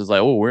themselves as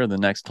like, oh, we're the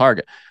next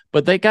Target.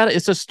 But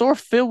it's a store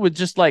filled with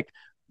just like,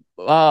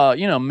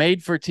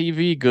 made for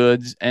TV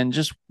goods and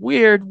just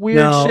weird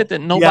shit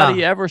that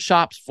nobody ever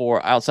shops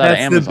for outside of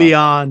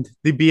Amazon.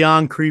 The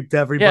Beyond creeped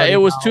everybody. Yeah, it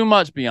was too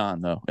much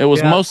Beyond though. It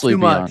was mostly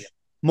Beyond. Much.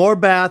 More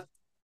Bath,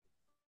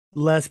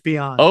 less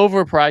Beyond.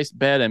 Overpriced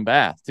bed and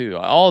bath too.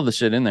 All of the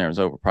shit in there is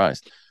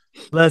overpriced.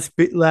 Less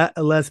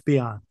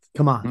Beyond.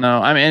 Come on. No,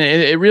 I mean,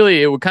 it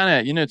would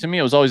kind of, to me,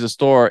 it was always a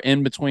store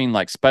in between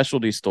like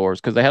specialty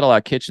stores because they had a lot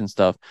of kitchen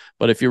stuff.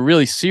 But if you're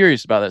really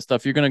serious about that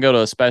stuff, you're going to go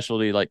to a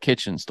specialty like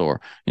kitchen store,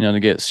 to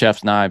get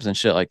chef's knives and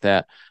shit like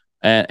that.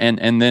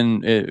 And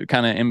then it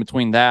kind of in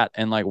between that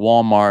and like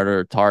Walmart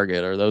or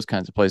Target or those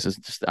kinds of places.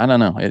 Just, I don't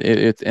know.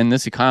 It's in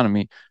this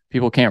economy,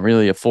 people can't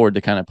really afford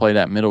to kind of play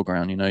that middle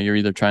ground. You're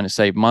either trying to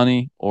save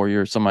money or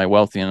you're somebody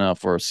wealthy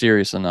enough or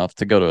serious enough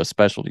to go to a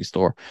specialty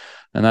store.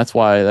 And that's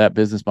why that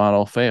business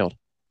model failed.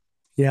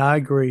 Yeah, I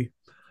agree.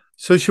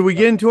 So should we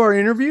get into our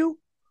interview?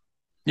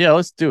 Yeah,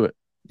 let's do it.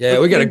 Yeah,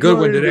 we got a good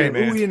one today,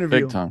 man. Who we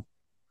interview? Big time.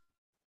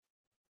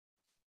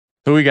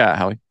 Who we got,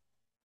 Howie?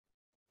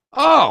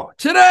 Oh,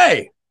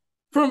 today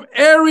from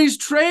Aries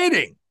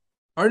Trading,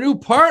 our new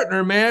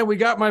partner, man. We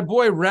got my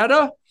boy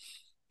Retta,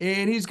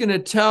 and he's going to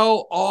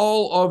tell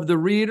all of the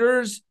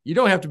readers. You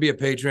don't have to be a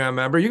Patreon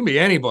member. You can be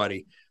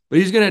anybody. But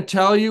he's going to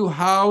tell you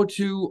how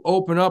to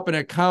open up an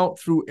account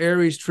through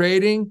Aries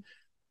Trading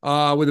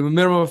with a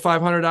minimum of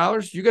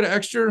 $500. You get an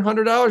extra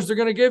 $100 they're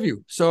going to give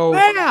you. So,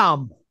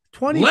 bam!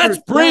 20%. Let's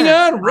bring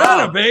on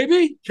Retta,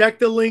 baby. Check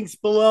the links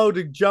below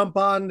to jump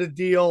on the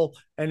deal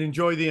and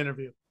enjoy the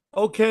interview.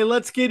 Okay,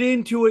 let's get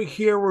into it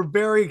here. We're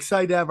very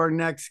excited to have our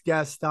next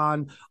guest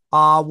on.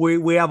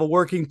 We have a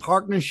working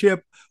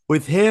partnership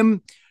with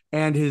him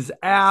and his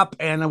app,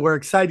 and we're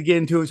excited to get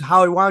into it.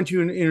 Howie, why don't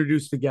you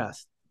introduce the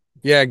guest?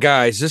 Yeah,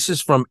 guys, this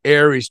is from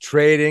Aries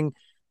Trading.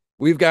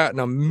 We've gotten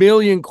a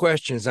million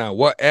questions on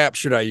what app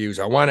should I use.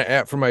 I want an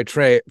app for my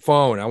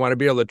phone. I want to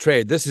be able to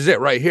trade. This is it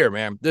right here,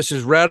 man. This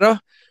is Retta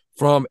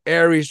from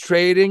Aries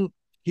Trading.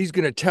 He's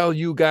going to tell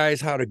you guys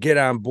how to get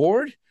on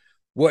board,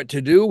 what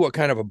to do, what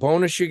kind of a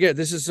bonus you get.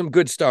 This is some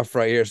good stuff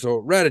right here. So,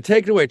 Retta,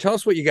 take it away. Tell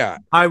us what you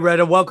got. Hi,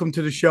 Retta. Welcome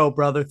to the show,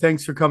 brother.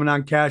 Thanks for coming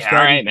on Cash Daddy.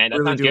 All right, man. That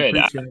really sounds do good.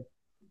 appreciate it.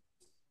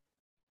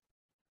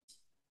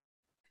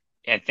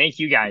 Yeah, thank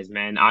you guys,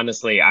 man.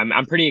 Honestly,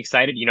 I'm pretty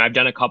excited. I've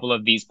done a couple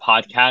of these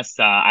podcasts.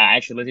 I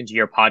actually listened to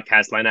your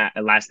podcast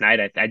last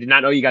night. I did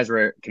not know you guys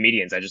were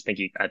comedians. I just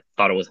I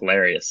thought it was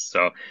hilarious.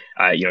 So,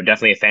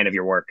 definitely a fan of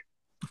your work.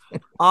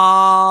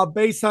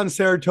 Based on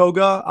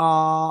Saratoga,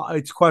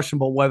 it's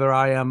questionable whether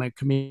I am a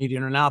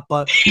comedian or not,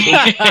 but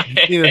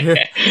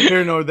neither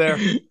here nor there.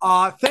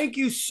 Thank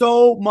you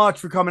so much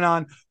for coming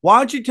on. Why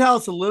don't you tell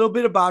us a little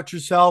bit about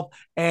yourself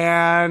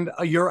and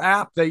your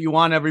app that you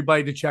want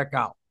everybody to check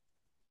out?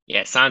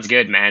 Yeah, sounds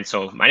good, man.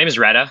 So my name is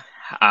Retta.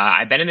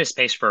 I've been in this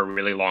space for a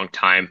really long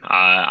time.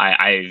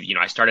 I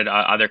started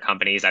other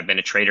companies. I've been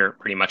a trader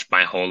pretty much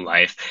my whole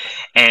life,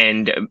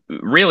 and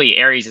really,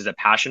 Aries is a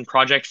passion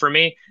project for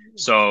me.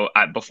 So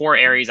before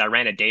Aries, I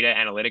ran a data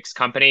analytics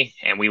company,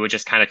 and we would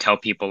just kind of tell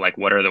people like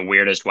what are the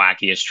weirdest,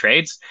 wackiest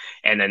trades,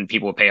 and then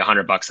people would pay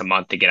 $100 a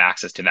month to get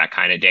access to that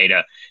kind of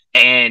data.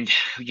 And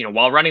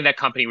while running that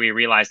company, we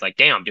realized like,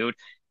 damn, dude,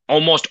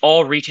 almost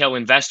all retail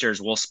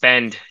investors will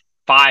spend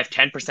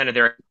 5-10% of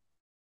their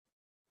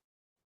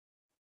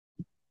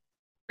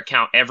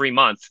account every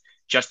month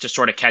just to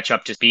sort of catch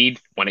up to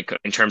speed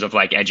in terms of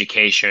like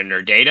education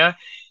or data.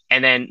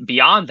 And then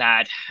beyond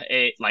that,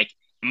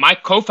 my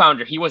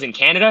co-founder, he was in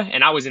Canada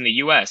and I was in the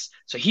US.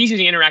 So he's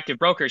using Interactive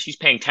Brokers. He's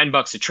paying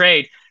 $10 a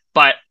trade,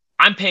 but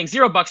I'm paying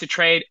 $0 a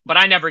trade, but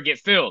I never get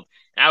filled.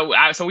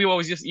 So we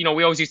always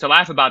used to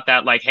laugh about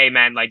that. Like, hey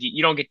man, like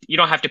you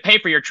don't have to pay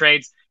for your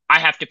trades. I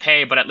have to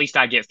pay, but at least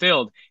I get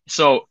filled.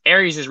 So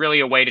Aries is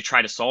really a way to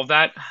try to solve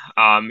that.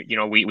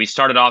 We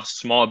started off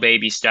small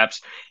baby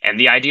steps, and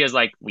the idea is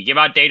like we give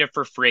out data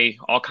for free,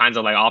 all kinds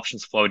of like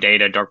options flow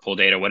data, dark pool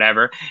data,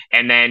 whatever.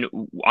 And then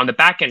on the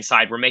back end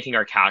side, we're making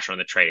our cash on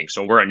the trading.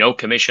 So we're a no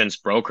commissions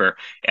broker,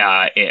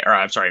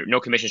 no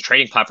commissions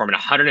trading platform in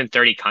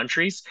 130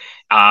 countries.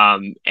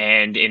 And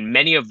in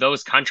many of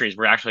those countries,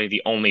 we're actually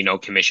the only no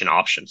commission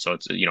option. So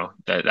it's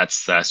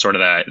that's sort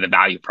of the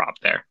value prop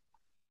there.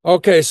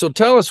 Okay, so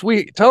tell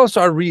us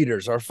our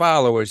readers, our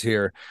followers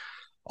here.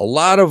 A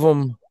lot of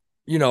them,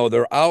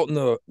 they're out in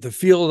the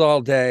field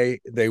all day.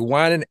 They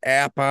want an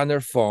app on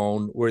their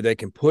phone where they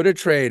can put a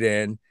trade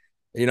in.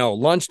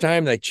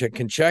 Lunchtime they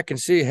can check and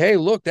see, hey,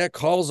 look, that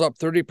call's up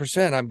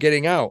 30%. I'm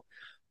getting out.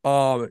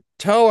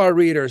 Tell our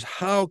readers,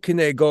 how can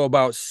they go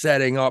about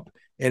setting up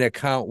an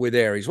account with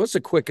Aries? What's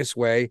the quickest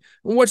way?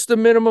 And what's the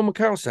minimum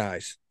account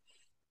size?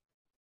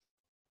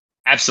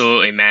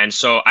 Absolutely, man.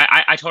 So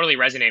I totally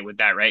resonate with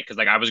that, right? Because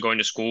like I was going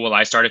to school while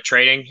I started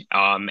trading,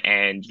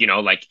 and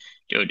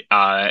dude,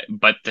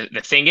 but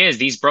the thing is,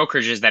 these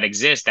brokerages that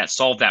exist that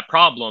solve that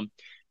problem,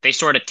 they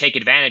sort of take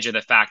advantage of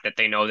the fact that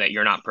they know that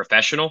you're not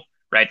professional,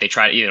 right? They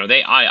try,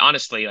 I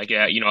honestly like,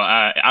 I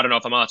don't know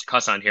if I'm allowed to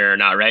cuss on here or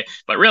not, right?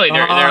 But really,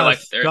 they're like,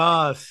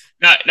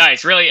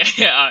 nice, really,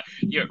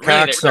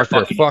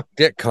 cocksucker, fuck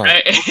dick cunt.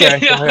 Right?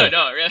 Okay,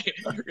 no,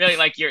 really,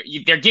 like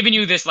they're giving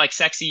you this like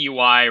sexy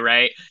UI,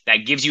 right?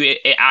 That gives you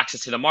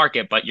access to the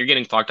market, but you're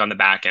getting fucked on the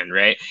back end,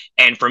 right?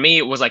 And for me,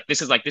 it was like,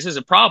 this is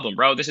a problem,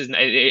 bro.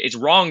 It's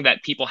wrong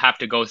that people have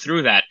to go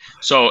through that.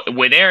 So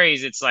with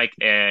Aries, it's like,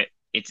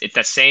 it's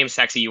that same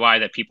sexy UI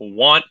that people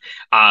want,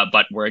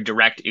 but we're a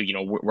direct,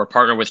 we're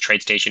partnered with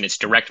TradeStation. It's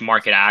direct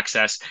market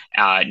access,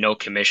 no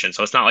commission.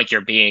 So it's not like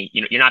you're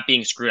not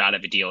being screwed out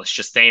of a deal. It's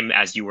just same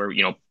as you were,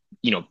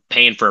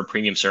 paying for a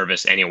premium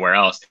service anywhere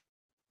else.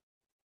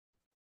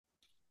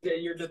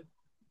 Yeah,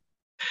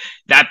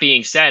 that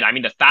being said, I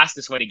mean, the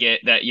fastest way to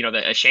get that,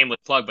 a shameless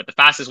plug, but the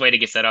fastest way to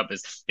get set up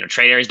is,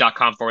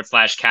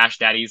 tradearies.com/cash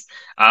daddies.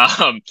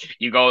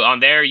 You go on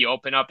there, you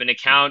open up an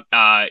account,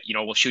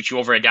 we'll shoot you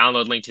over a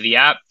download link to the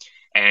app.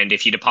 And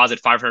if you deposit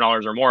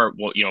 $500 or more,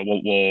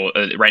 we'll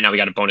right now we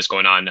got a bonus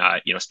going on,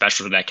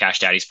 special for that Cash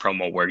Daddies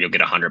promo where you'll get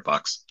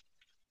 $100.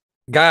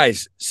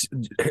 Guys,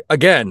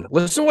 again,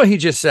 listen to what he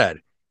just said.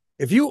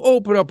 If you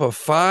open up a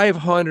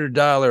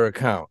 $500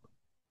 account,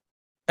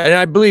 and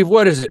I believe,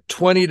 what is it,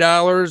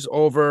 $20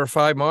 over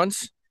 5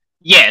 months?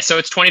 Yeah, so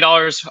it's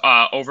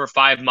 $20 over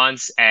 5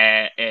 months.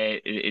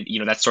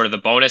 That's sort of the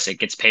bonus. It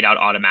gets paid out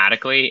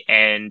automatically.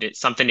 And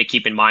something to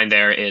keep in mind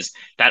there is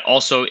that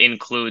also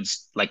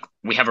includes, like,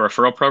 we have a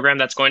referral program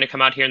that's going to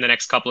come out here in the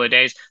next couple of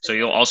days. So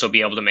you'll also be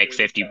able to make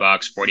 $50,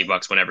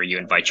 $40 whenever you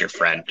invite your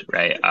friend,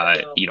 right?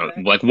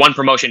 Like one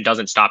promotion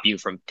doesn't stop you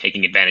from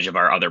taking advantage of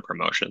our other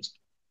promotions.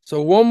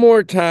 So one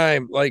more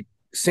time, like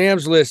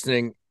Sam's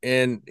listening,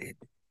 and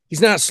he's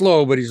not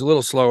slow, but he's a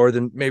little slower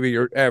than maybe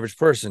your average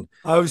person.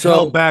 I was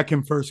held back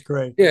in first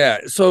grade. Yeah.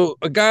 So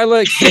a guy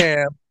like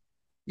Sam,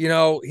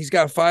 he's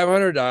got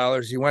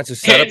 $500. He wants to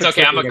set up. It's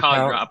okay. I'm a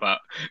college dropout.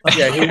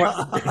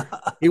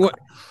 Yeah.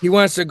 He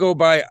wants to go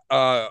buy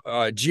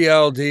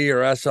GLD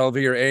or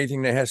SLV or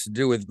anything that has to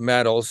do with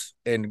metals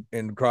and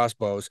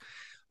crossbows.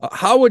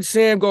 How would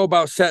Sam go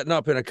about setting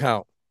up an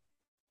account?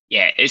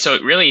 Yeah, so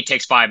really it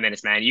takes 5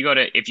 minutes, man. You go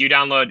to if you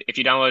download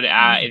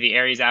the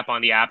Aries app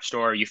on the App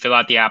Store, you fill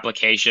out the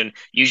application.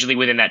 Usually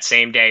within that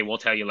same day, we'll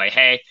tell you like,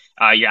 hey,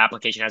 your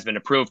application has been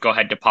approved. Go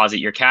ahead, deposit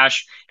your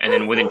cash, and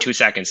then within 2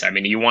 seconds, I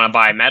mean, you want to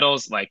buy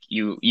metals, like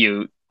you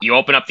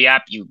open up the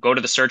app, you go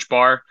to the search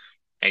bar,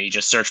 and you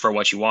just search for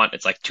what you want.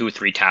 It's like 2 or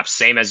 3 taps,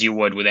 same as you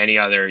would with any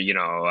other,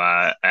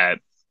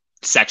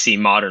 sexy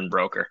modern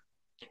broker.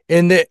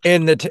 And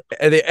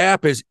the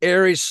app is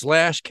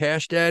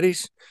Aries/Cash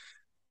Daddies.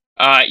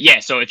 Yeah.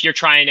 So if you're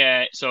trying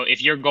to,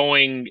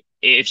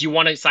 if you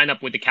want to sign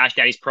up with the Cash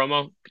Daddies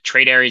promo,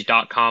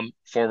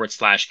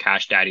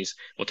 tradearies.com/Cash Daddies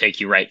will take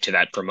you right to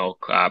that promo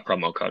code.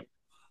 Okay.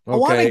 I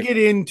want to get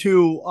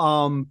into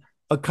a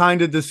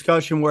kind of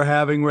discussion we're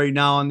having right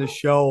now on the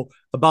show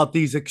about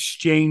these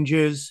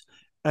exchanges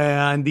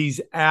and these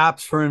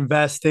apps for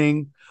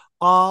investing.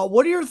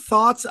 What are your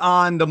thoughts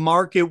on the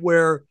market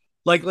where,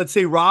 like, let's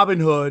say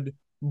Robinhood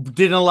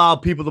didn't allow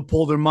people to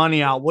pull their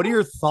money out? What are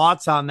your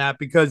thoughts on that?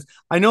 Because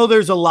I know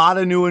there's a lot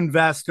of new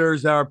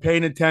investors that are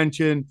paying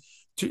attention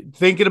to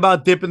thinking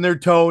about dipping their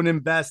toe in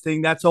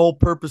investing. That's the whole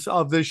purpose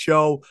of this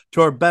show,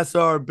 to our best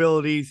of our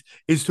abilities,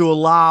 is to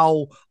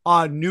allow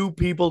new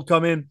people to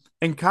come in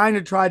and kind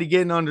of try to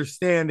get an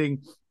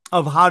understanding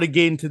of how to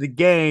get into the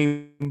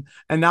game.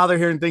 And now they're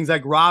hearing things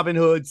like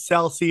Robinhood,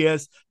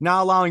 Celsius,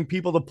 now allowing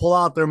people to pull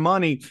out their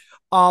money.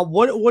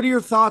 What are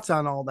your thoughts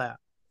on all that?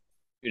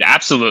 Dude,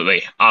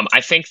 absolutely.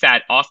 I think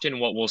that often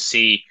what we'll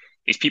see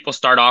is people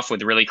start off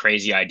with really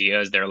crazy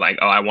ideas. They're like,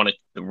 oh, I want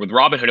to, with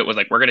Robinhood, it was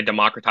like, we're going to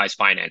democratize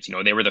finance.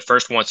 They were the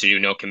first ones to do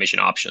no commission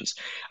options,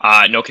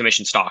 no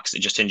commission stocks,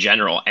 just in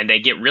general. And they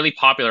get really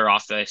popular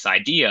off this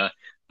idea.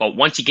 But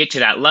once you get to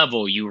that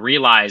level, you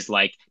realize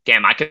like,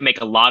 damn, I could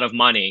make a lot of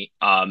money.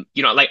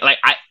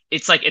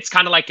 It's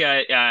kind of like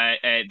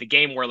the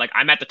game where like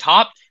I'm at the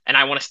top and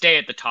I want to stay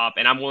at the top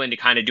and I'm willing to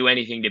kind of do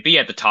anything to be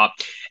at the top.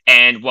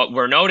 And what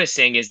we're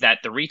noticing is that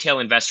the retail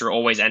investor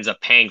always ends up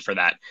paying for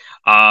that.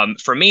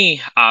 For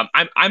me,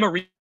 I'm a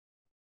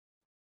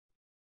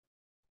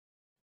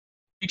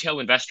retail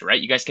investor,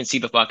 right? You guys can see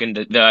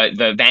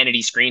the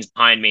vanity screens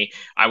behind me.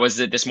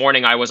 This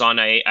morning I was on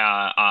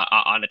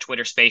a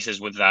Twitter Spaces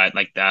with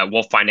like the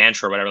Wolf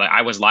Financial or whatever. Like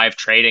I was live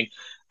trading.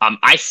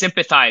 I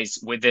sympathize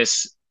with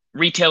this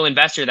retail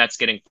investor that's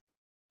getting.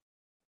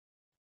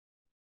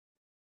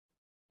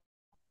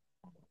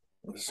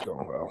 This is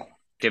going well.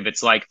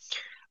 It's like,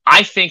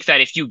 I think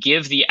that if you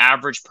give the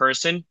average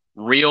person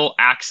real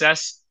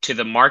access to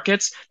the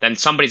markets, then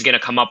somebody's going to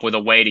come up with a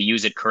way to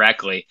use it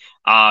correctly,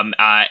 and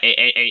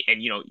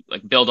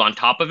like build on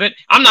top of it.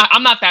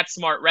 I'm not that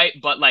smart, right?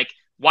 But like,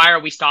 why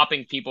are we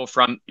stopping people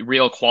from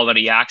real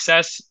quality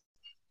access?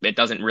 It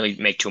doesn't really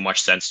make too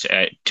much sense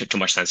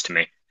to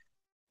me.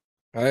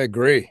 I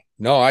agree.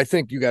 No, I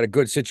think you got a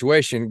good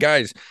situation,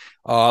 guys.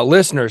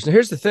 Listeners,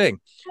 here's the thing: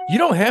 you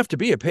don't have to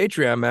be a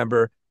Patreon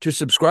member to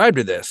subscribe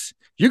to this.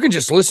 You can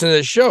just listen to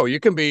this show. You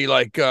can be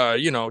like,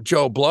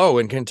 Joe Blow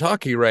in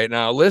Kentucky right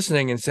now,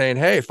 listening and saying,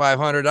 hey,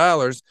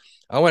 $500.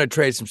 I want to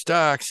trade some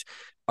stocks.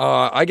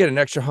 I get an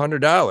extra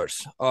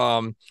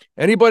 $100.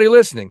 Anybody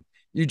listening,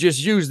 you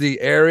just use the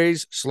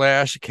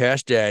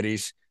Aries/Cash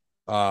Daddies.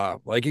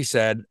 Like he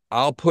said,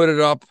 I'll put it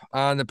up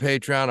on the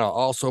Patreon. I'll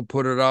also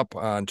put it up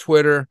on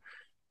Twitter.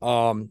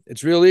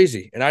 It's real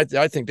easy. And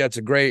I think that's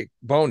a great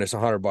bonus,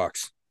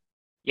 $100.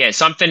 Yeah,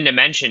 something to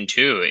mention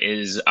too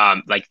is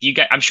like you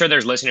guys, I'm sure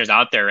there's listeners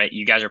out there, right?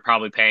 You guys are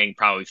probably paying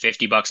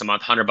 $50 a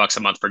month, $100 a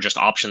month for just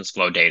options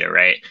flow data,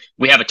 right?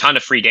 We have a ton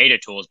of free data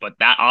tools, but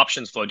that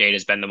options flow data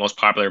has been the most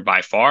popular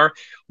by far.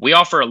 We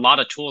offer a lot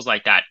of tools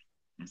like that,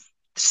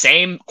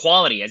 same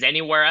quality as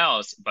anywhere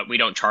else, but we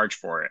don't charge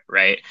for it,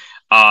 right?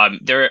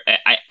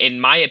 In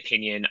my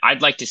opinion,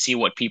 I'd like to see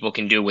what people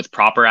can do with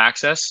proper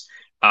access.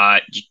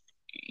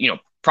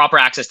 Proper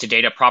access to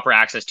data, proper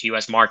access to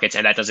U.S. markets,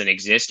 and that doesn't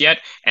exist yet.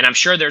 And I'm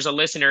sure there's a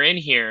listener in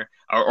here,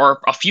 or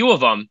a few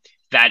of them,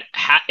 that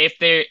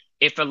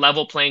if a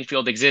level playing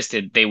field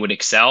existed, they would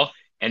excel.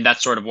 And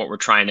that's sort of what we're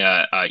trying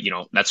to,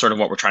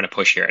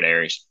 push here at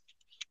Aries.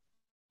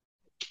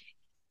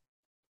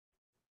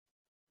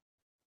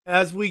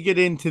 As we get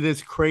into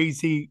this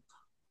crazy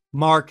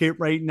market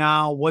right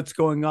now, what's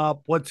going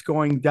up, what's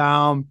going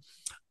down,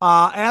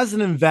 as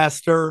an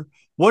investor,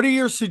 what are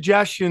your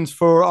suggestions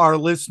for our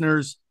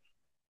listeners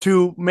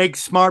to make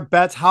smart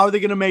bets? How are they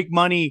going to make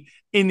money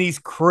in these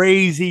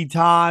crazy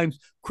times?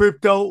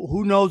 Crypto,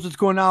 who knows what's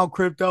going on with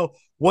crypto?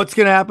 What's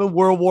going to happen?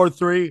 World War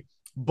III,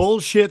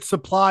 bullshit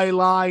supply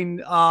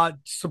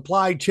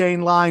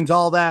chain lines,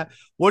 all that.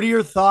 What are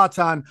your thoughts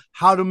on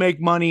how to make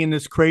money in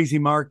this crazy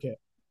market?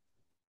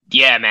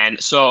 Yeah, man.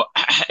 So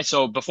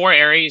before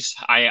Aries,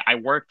 I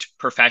worked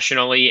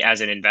professionally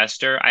as an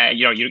investor.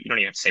 You don't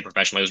even have to say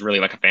professionally. It was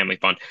really like a family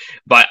fund,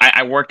 but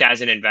I worked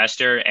as an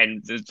investor,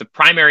 and the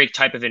primary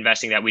type of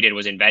investing that we did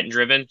was event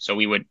driven. So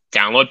we would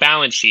download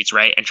balance sheets,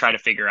 right, and try to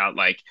figure out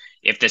like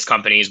if this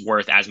company is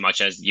worth as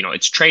much as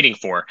it's trading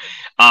for.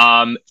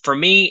 For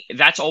me,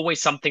 that's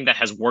always something that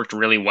has worked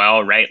really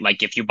well, right?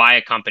 Like if you buy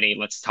a company,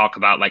 let's talk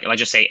about let's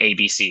just say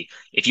ABC.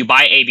 If you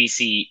buy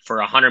ABC for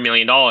 $100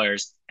 million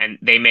and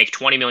they make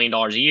 $20 million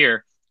a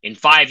year, in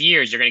 5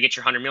 years, you're going to get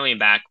your 100 million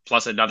back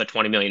plus another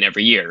 20 million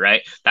every year,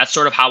 right? That's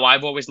sort of how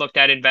I've always looked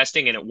at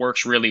investing, and it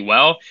works really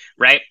well,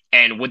 right?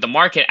 And with the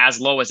market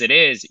as low as it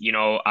is,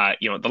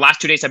 the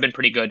last 2 days have been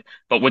pretty good,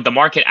 but with the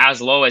market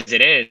as low as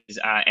it is,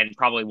 and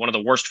probably one of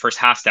the worst first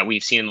halves that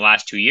we've seen in the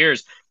last 2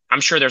 years,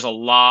 I'm sure there's a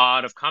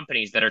lot of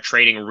companies that are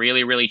trading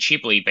really, really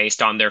cheaply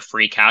based on their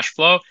free cash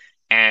flow.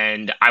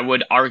 And I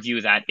would argue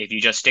that if you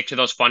just stick to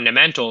those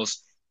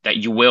fundamentals, that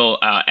you will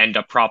end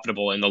up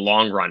profitable in the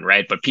long run,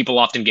 right? But people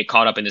often get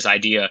caught up in this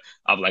idea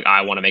of like,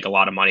 I want to make a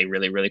lot of money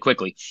really, really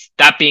quickly.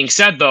 That being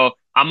said, though,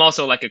 I'm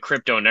also like a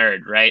crypto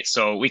nerd, right?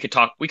 So we could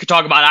talk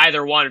about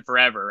either one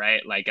forever,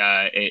 right? Like,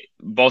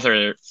 both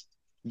are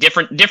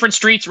different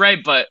streets, right?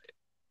 But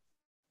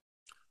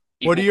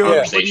what are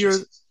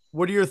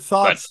your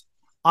thoughts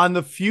on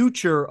the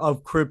future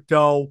of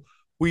crypto?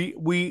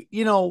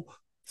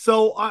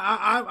 So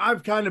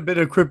I've kind of been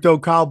a crypto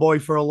cowboy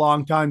for a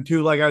long time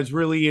too. Like I was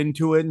really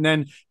into it. And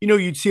then,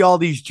 you'd see all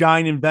these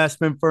giant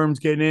investment firms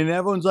getting in.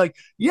 Everyone's like,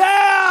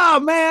 yeah,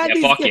 man,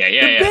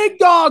 the big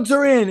dogs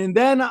are in. And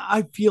then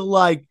I feel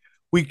like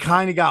we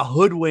kind of got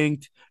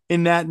hoodwinked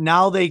in that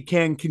now they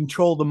can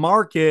control the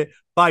market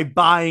by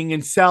buying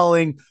and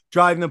selling,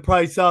 driving the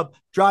price up,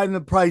 driving the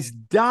price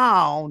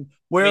down.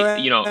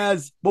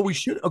 Whereas what we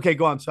should, okay,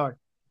 go on. Sorry.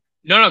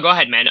 No, go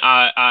ahead, man.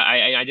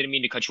 I didn't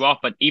mean to cut you off,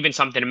 but even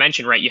something to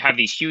mention, right? You have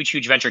these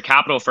huge venture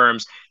capital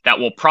firms that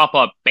will prop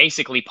up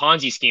basically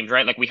Ponzi schemes,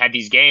 right? Like we had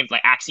these games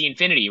like Axie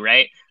Infinity,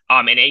 right?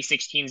 And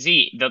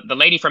A16Z. The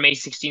lady from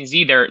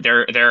A16Z,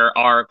 there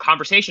are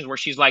conversations where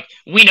she's like,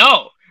 we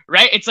know,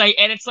 right? It's like,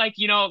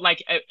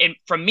 and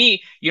from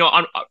me,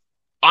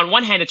 on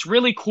one hand, it's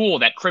really cool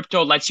that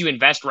crypto lets you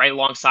invest right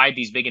alongside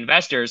these big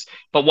investors.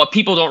 But what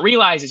people don't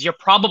realize is you're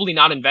probably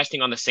not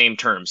investing on the same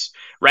terms,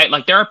 right?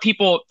 Like there are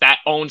people that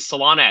own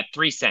Solana at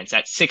 3 cents,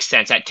 at 6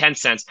 cents, at 10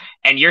 cents.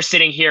 And you're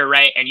sitting here,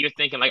 right? And you're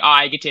thinking like, oh,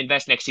 I get to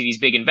invest next to these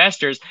big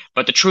investors.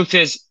 But the truth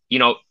is,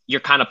 you're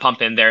kind of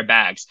pumping their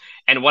bags.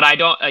 And what I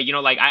don't,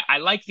 I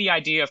like the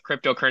idea of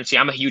cryptocurrency.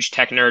 I'm a huge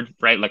tech nerd,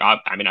 right? Like, I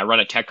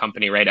run a tech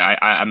company, right?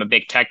 I'm a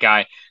big tech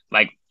guy.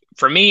 Like,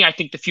 for me, I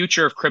think the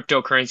future of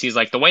cryptocurrencies,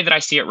 like the way that I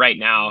see it right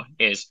now,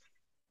 is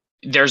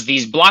there's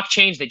these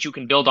blockchains that you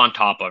can build on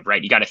top of,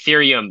 right? You got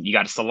Ethereum, you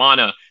got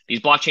Solana,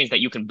 these blockchains that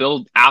you can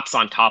build apps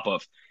on top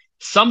of.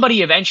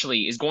 Somebody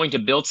eventually is going to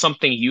build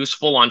something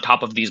useful on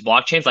top of these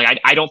blockchains.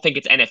 Like, I don't think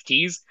it's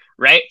NFTs,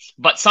 right?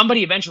 But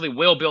somebody eventually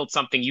will build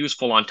something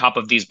useful on top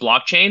of these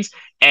blockchains.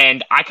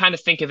 And I kind of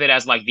think of it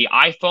as like the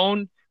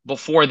iPhone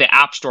before the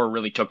App Store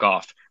really took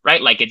off,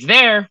 right? Like it's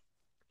there.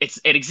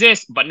 It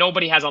exists, but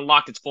nobody has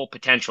unlocked its full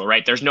potential,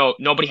 right?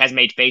 Nobody has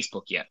made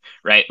Facebook yet,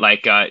 right?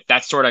 Like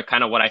that's sort of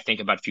kind of what I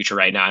think about future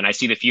right now. And I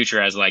see the future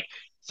as like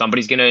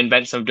somebody's going to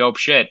invent some dope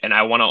shit and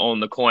I want to own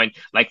the coin.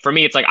 Like for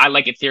me, it's like I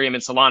like Ethereum and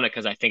Solana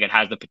because I think it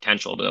has the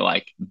potential to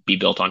like be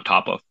built on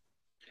top of.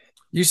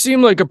 You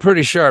seem like a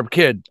pretty sharp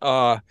kid.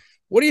 What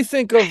do you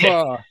think of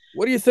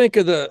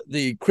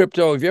the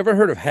crypto? Have you ever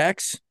heard of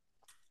Hex?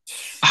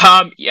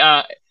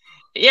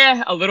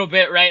 Yeah, a little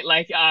bit, right?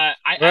 Like,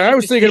 I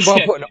was thinking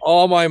about putting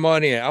all my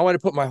money in. I want to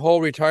put my whole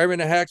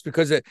retirement in Hex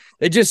because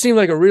they just seem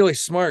like a really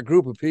smart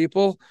group of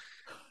people.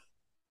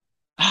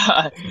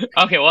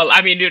 Okay, well,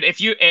 I mean, dude,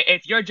 if you're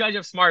a judge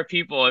of smart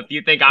people, if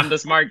you think I'm the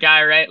smart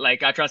guy, right?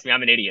 Like, trust me,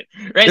 I'm an idiot.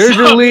 Right? There's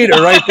your leader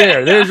right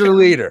there. There's your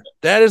leader.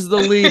 That is the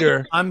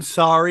leader. I'm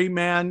sorry,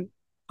 man.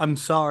 I'm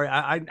sorry.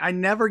 I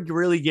never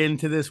really get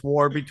into this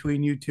war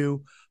between you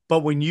two, but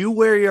when you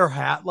wear your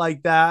hat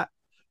like that,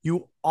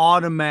 you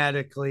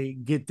automatically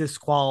get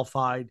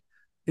disqualified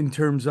in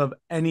terms of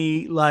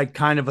any like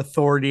kind of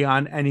authority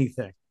on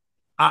anything.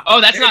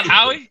 That's not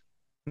Howie?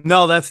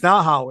 No, that's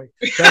not Howie.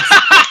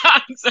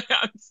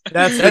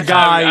 That's the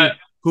guy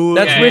who.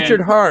 That's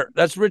Richard Hart.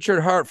 That's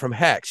Richard Hart from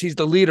Hex. He's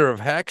the leader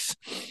of Hex.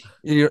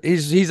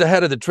 He's the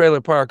head of the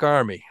Trailer Park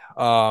Army.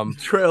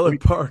 Trailer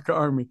Park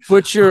Army.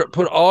 Put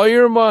all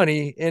your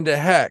money into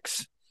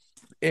Hex,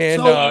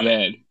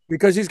 and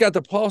because he's got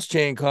the pulse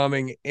chain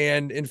coming,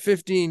 and in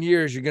 15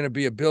 years you're going to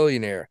be a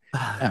billionaire.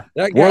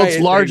 That world's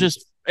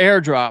largest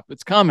airdrop.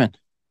 It's coming.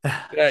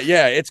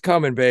 Yeah, it's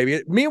coming,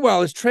 baby.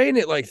 Meanwhile, it's trading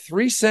at like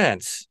 3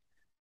 cents.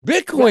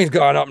 Bitcoin's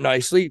gone up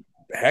nicely.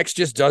 Hex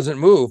just doesn't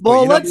move.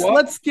 Well,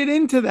 let's get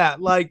into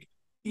that. Like,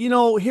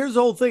 here's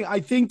the whole thing.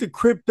 I think the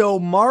crypto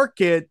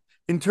market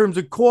in terms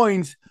of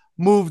coins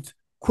moved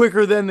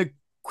quicker than the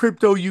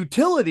crypto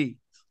utility,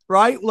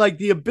 right? Like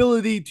the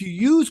ability to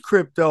use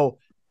crypto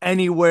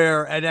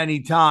anywhere at any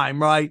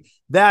time, right?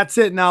 That's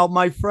it. Now,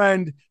 my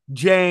friend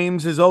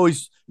James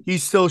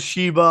he's still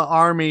Shiba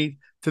Army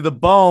to the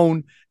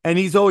bone, and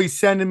he's always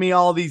sending me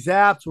all these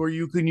apps where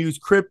you can use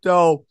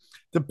crypto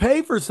to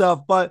pay for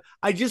stuff, but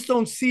I just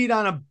don't see it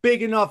on a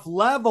big enough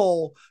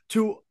level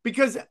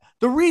because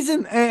the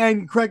reason,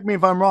 and correct me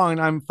if I'm wrong,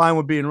 and I'm fine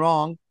with being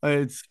wrong.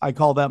 I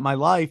call that my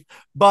life,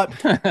 but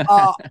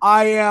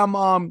I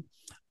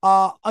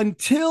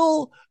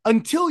until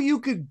you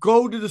could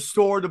go to the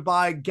store to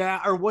buy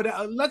gas or what,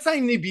 let's not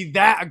even be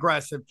that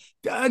aggressive.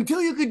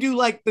 Until you could do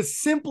like the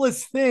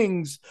simplest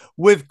things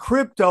with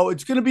crypto,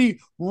 it's going to be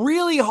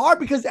really hard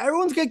because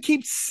everyone's going to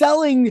keep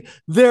selling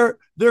their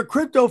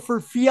crypto for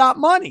fiat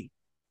money.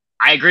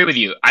 I agree with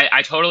you.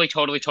 I totally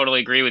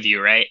agree with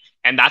you, right?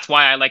 And that's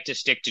why I like to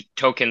stick to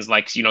tokens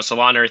like, you know,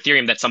 Solana or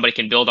Ethereum that somebody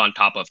can build on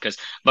top of. Because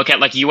look at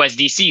like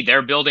USDC,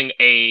 they're building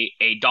a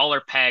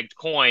dollar pegged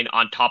coin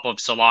on top of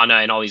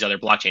Solana and all these other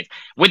blockchains.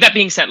 With that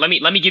being said, let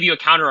me give you a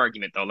counter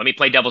argument though. Let me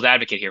play devil's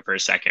advocate here for a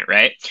second,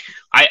 right?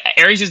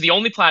 Aries is the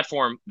only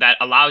platform that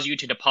allows you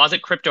to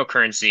deposit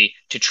cryptocurrency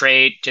to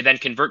trade, to then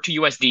convert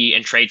to USD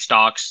and trade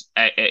stocks,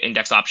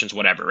 index options,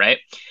 whatever, right?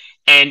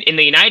 And in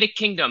the United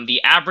Kingdom,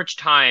 the average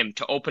time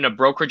to open a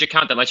brokerage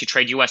account that lets you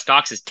trade US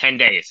stocks is 10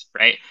 days,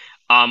 right?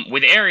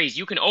 With Aries,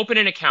 you can open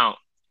an account,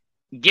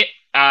 get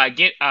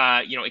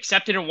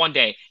accepted in 1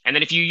 day. And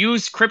then if you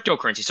use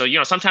cryptocurrency, so, you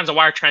know, sometimes a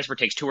wire transfer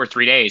takes 2 or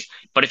 3 days,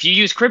 but if you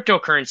use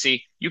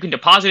cryptocurrency, you can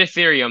deposit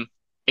Ethereum,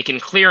 it can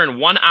clear in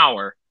 1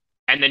 hour,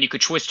 and then you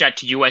could switch that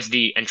to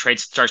USD and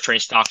start trading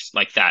stocks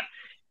like that.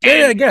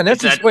 Yeah, again,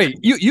 that's just, wait,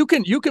 you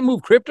can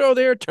move crypto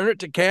there, turn it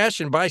to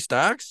cash and buy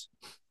stocks?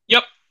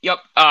 Yep.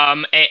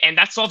 And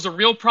that solves a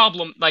real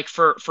problem, like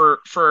for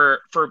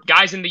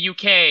guys in the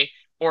UK,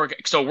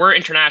 so we're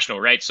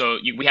international, right? So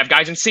we have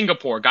guys in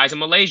Singapore, guys in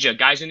Malaysia,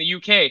 guys in the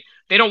UK.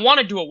 They don't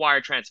want to do a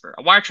wire transfer.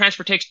 A wire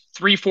transfer takes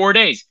 3-4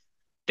 days.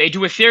 They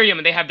do Ethereum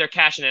and they have their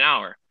cash in an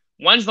hour.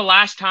 When's the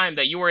last time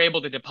that you were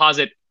able to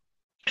deposit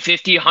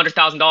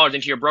 $50,000-$100,000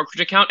 into your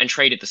brokerage account and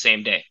trade it the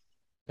same day?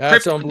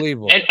 That's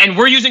unbelievable. And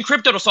we're using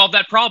crypto to solve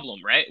that problem,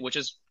 right? Which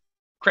is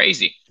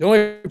crazy. The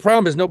only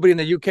problem is nobody in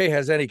the UK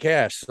has any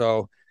cash,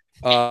 so.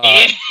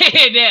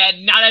 Yeah,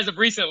 not as of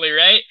recently,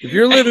 right? If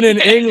you're living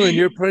in England,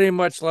 you're pretty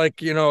much like,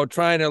 you know,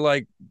 trying to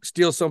like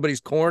steal somebody's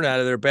corn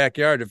out of their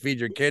backyard to feed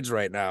your kids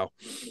right now.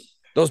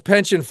 Those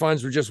pension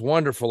funds were just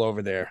wonderful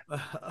over there.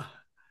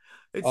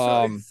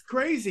 It's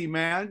crazy,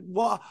 man.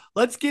 Well,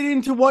 let's get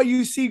into what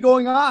you see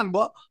going on.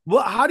 Well,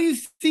 how do you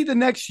see the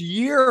next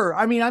year?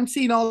 I mean, I'm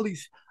seeing all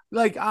these,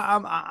 like,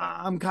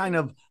 I'm kind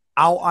of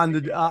out on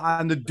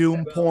the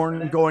doom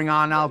porn going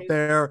on out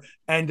there,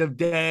 end of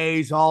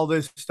days, all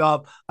this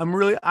stuff.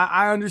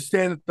 I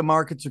understand that the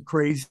markets are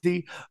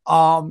crazy,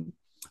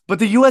 but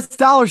the US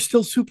dollar is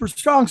still super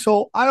strong.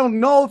 So I don't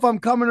know if I'm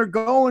coming or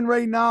going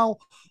right now.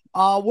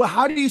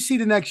 How do you see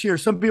the next year?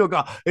 Some people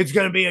go, it's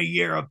going to be a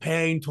year of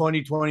pain,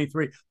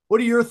 2023. What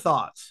are your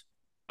thoughts?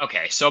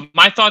 Okay, so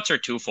my thoughts are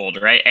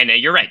twofold, right? And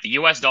you're right, the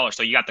US dollar.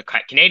 So you got the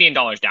Canadian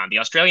dollars down, the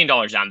Australian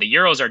dollars down, the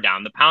euros are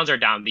down, the pounds are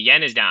down, the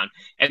yen is down,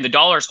 and the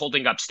dollar is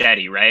holding up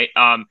steady, right?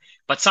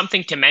 But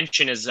something to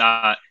mention is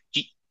a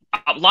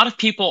lot of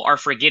people are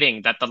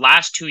forgetting that the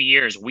last 2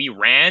 years we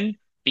ran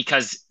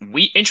because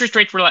interest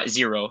rates were at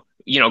zero.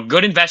 You know,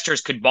 good investors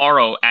could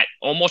borrow at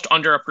almost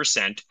under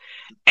 1%.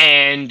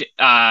 And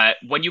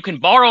when you can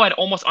borrow at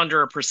almost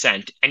under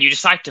 1% and you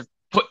decide to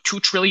put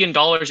 $2 trillion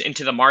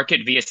into the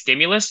market via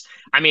stimulus,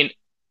 I mean,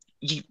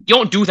 you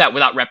don't do that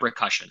without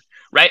repercussion,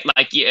 right?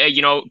 Like,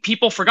 you know,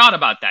 people forgot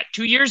about that.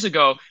 2 years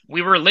ago,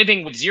 we were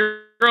living with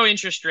zero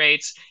interest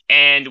rates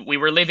and we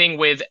were living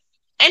with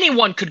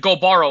anyone could go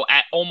borrow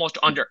at almost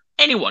under,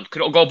 anyone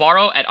could go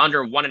borrow at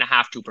under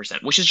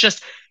 1.5-2%, which has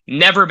just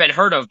never been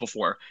heard of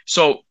before.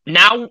 So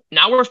now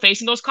we're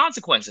facing those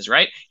consequences,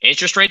 right?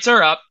 Interest rates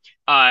are up.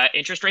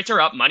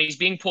 Money's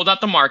being pulled out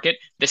the market.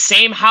 The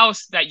same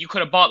house that you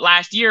could have bought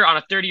last year on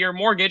a 30-year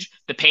mortgage,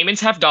 the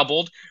payments have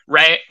doubled,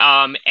 right?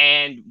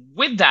 And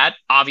with that,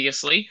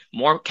 obviously,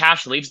 more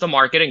cash leaves the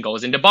market and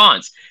goes into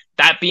bonds.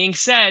 That being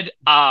said,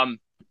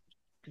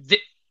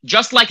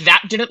 just like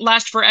that didn't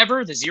last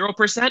forever, the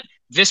 0%,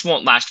 this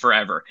won't last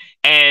forever.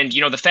 And,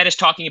 you know, the Fed is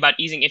talking about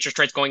easing interest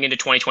rates going into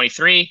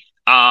 2023.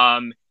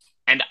 And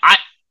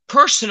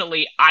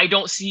personally, I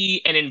don't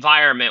see an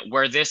environment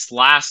where this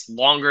lasts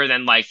longer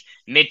than like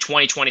mid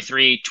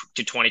 2023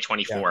 to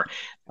 2024.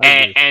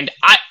 Yeah,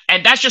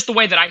 and that's just the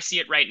way that I see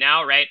it right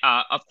now, right?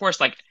 Of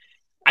course, like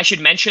I should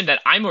mention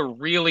that I'm a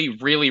really,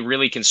 really,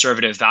 really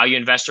conservative value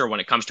investor when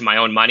it comes to my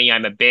own money.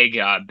 I'm a big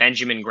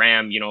Benjamin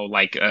Graham,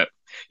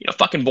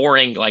 fucking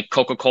boring, like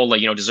Coca-Cola,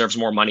 deserves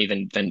more money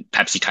than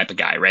Pepsi type of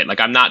guy, right? Like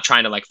I'm not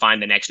trying to like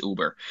find the next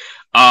Uber.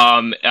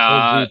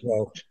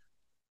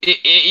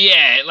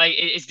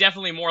 It's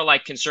definitely more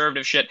like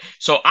conservative shit.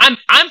 So I'm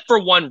for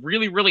one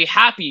really, really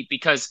happy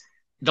because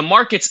the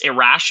market's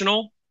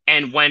irrational.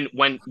 And when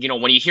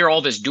you hear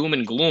all this doom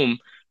and gloom,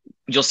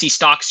 you'll see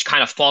stocks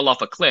kind of fall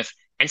off a cliff.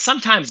 And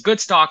sometimes good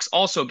stocks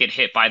also get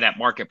hit by that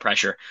market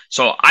pressure.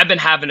 So I've been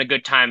having a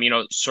good time,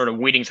 sort of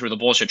weeding through the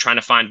bullshit, trying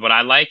to find what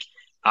I like,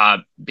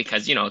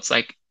 because, it's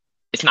like,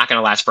 it's not going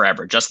to last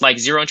forever. Just like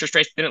zero interest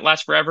rates didn't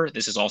last forever,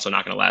 this is also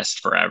not going to last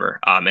forever.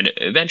 And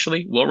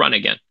eventually we'll run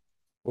again.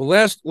 Well,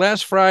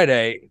 last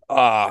Friday,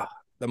 the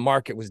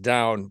market was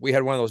down. We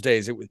had one of those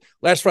days.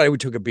 Last Friday we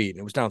took a beat, and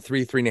it was down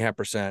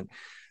 3.5%.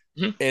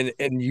 Mm-hmm.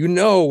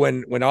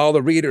 And when all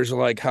the readers are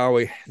like,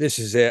 Howie, this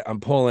is it. I'm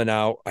pulling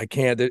out. I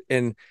can't.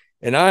 And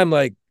I'm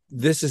like,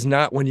 this is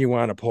not when you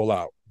want to pull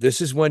out. this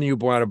is when you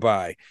want to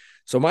buy.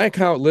 So my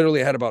account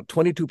literally had about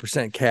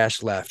 22%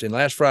 cash left. And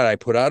last Friday, I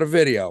put out a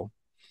video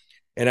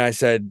and I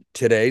said,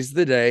 today's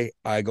the day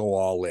I go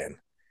all in.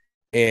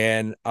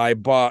 And I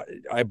bought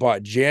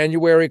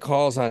January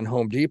calls on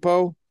Home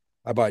Depot.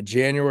 I bought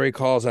January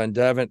calls on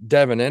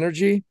Devon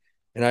Energy.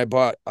 And I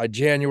bought a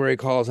January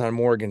calls on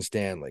Morgan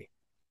Stanley.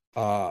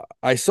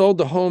 I sold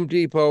the Home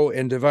Depot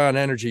and Devon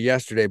Energy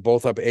yesterday,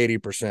 both up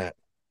 80%.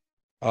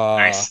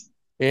 Nice.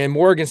 And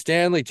Morgan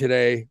Stanley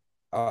today,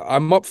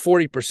 I'm up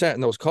 40%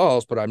 in those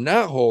calls, but I'm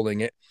not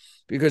holding it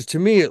because to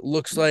me, it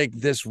looks like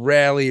this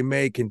rally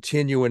may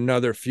continue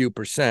another few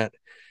percent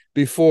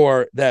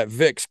before that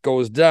VIX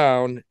goes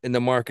down and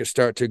the markets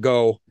start to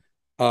go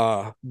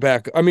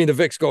back. I mean, the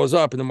VIX goes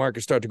up and the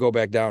markets start to go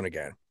back down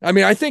again. I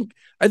mean, I think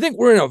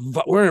we're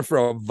in for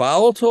a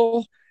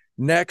volatile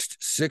next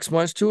 6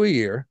 months to a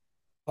year.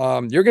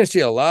 You're going to see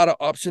a lot of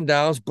ups and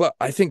downs, but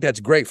I think that's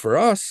great for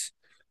us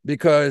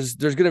because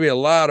there's going to be a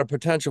lot of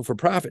potential for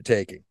profit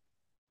taking.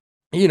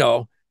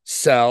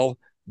 Sell,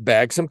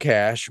 bag some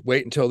cash,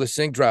 wait until this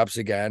thing drops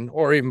again,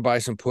 or even buy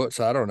some puts.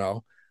 I don't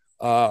know.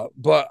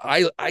 But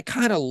I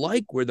kind of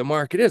like where the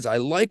market is. I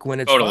like when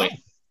it's totally. Fine.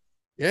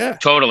 Yeah.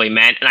 Totally,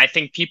 man. And I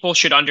think people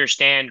should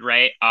understand,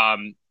 right?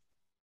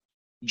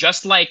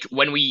 Just like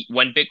when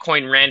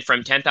Bitcoin ran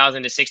from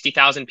 10,000 to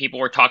 60,000, people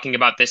were talking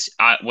about this,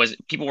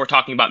 people were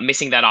talking about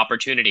missing that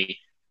opportunity.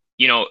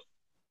 The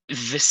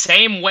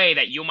same way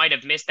that you might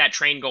have missed that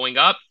train going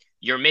up,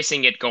 you're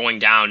missing it going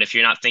down if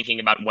you're not thinking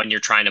about when you're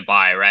trying to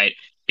buy, right?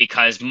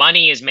 Because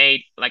money is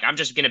made, like, I'm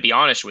just going to be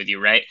honest with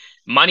you, right?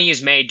 Money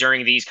is made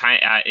during these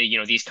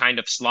kind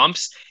of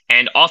slumps.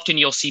 And often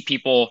you'll see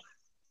people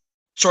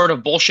sort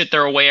of bullshit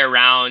their way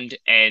around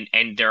and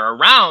they're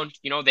around,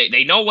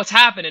 they know what's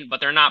happening, but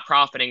they're not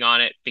profiting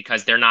on it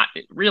because they're not,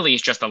 really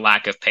it's just a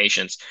lack of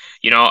patience,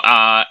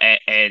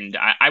 and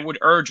I would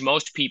urge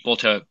most people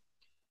to,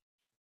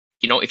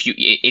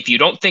 if you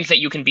don't think that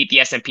you can beat the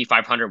S&P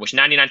 500, which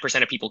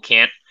 99% of people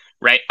can't,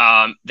 right?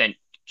 Then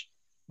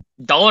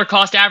dollar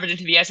cost average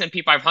into the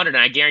S&P 500,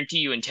 and I guarantee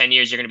you in 10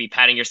 years, you're going to be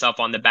patting yourself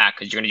on the back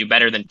because you're going to do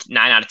better than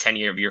 9 out of 10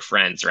 of your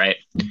friends, right?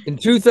 In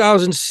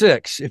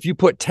 2006, if you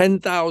put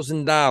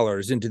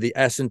 $10,000 into the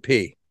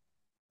S&P,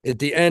 at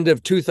the end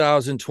of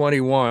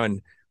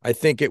 2021, I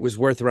think it was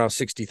worth around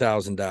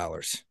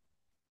 $60,000.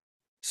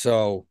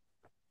 So,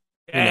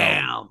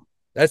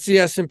 that's the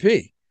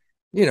S&P.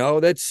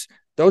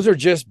 Those are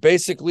just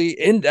basically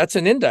that's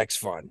an index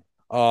fund.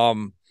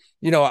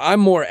 I'm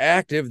more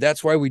active.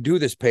 That's why we do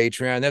this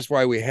Patreon. That's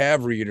why we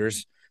have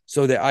readers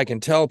so that I can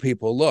tell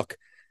people, look,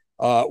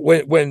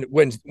 when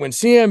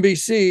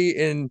CNBC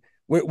and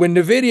when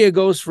NVIDIA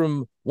goes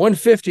from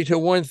 150 to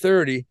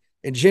 130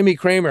 and Jimmy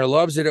Cramer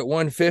loves it at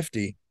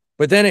 150,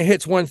 but then it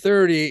hits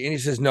 130 and he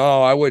says,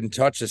 no, I wouldn't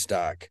touch the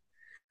stock.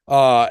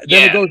 Then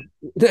it goes,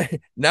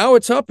 now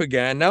it's up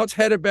again. Now it's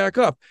headed back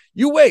up.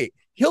 You wait.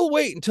 He'll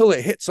wait until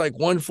it hits like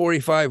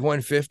 145,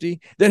 150.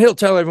 Then he'll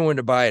tell everyone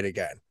to buy it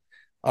again.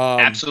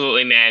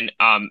 Absolutely, man.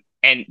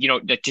 And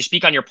to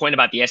speak on your point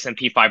about the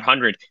S&P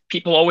 500,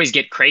 people always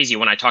get crazy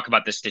when I talk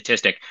about this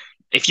statistic.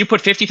 If you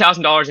put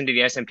 $50,000 into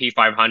the S&P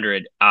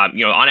 500,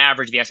 on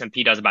average, the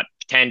S&P does about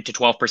 10 to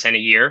 12% a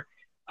year.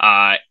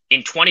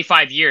 In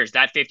 25 years,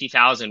 that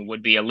 50,000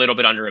 would be a little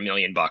bit under $1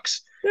 million,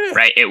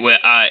 right? It would,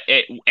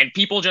 and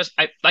people just,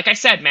 like I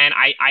said, man,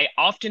 I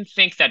often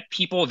think that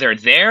people, they're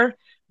there,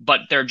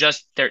 but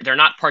they're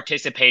not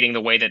participating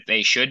the way that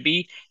they should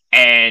be.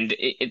 And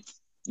it's,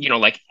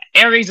 like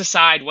Aries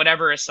aside,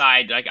 whatever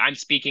aside, like I'm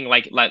speaking,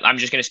 like I'm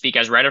just going to speak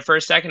as Reddit for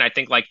a second. I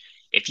think like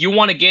if you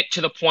want to get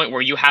to the point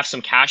where you have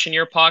some cash in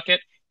your pocket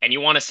and you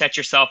want to set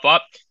yourself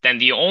up, then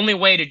the only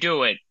way to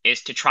do it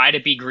is to try to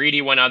be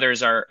greedy when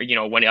others are,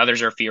 when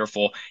others are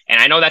fearful.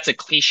 And I know that's a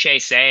cliche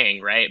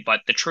saying, right?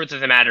 But the truth of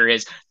the matter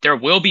is there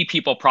will be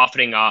people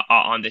profiting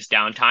on this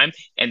downtime,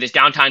 and this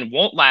downtime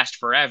won't last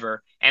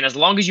forever. And as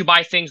long as you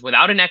buy things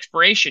without an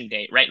expiration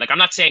date, right? Like I'm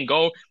not saying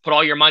go put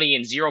all your money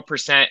in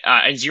 0%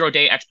 and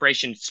 0-day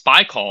expiration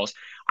SPY calls.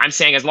 I'm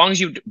saying as long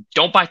as you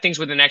don't buy things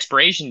with an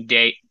expiration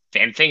date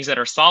and things that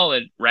are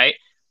solid, right?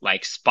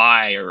 Like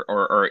SPY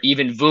or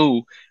even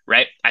VU,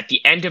 right? At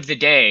the end of the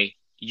day,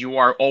 you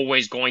are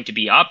always going to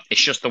be up.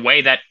 It's just the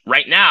way that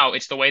right now,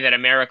 it's the way that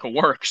America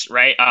works,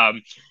 right?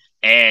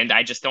 And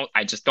I just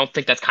don't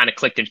think that's kind of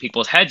clicked in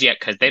people's heads yet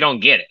because they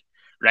don't get it,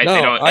 right? No,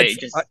 they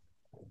don't.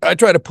 I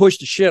try to push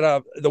the shit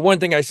out. The one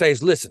thing I say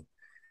is, listen,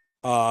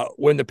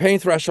 when the pain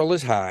threshold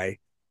is high,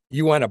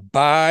 you want to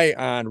buy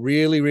on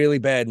really, really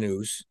bad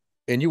news,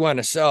 and you want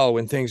to sell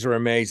when things are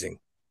amazing.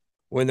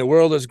 When the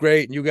world is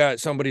great and you got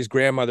somebody's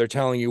grandmother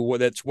telling you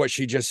that's what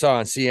she just saw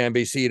on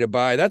CNBC to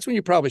buy, that's when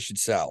you probably should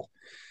sell.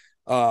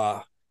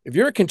 If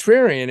you're a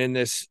contrarian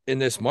in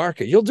this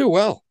market, you'll do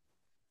well.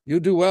 You'll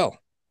do well.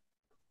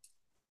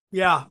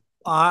 Yeah,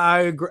 I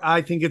agree.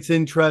 I think it's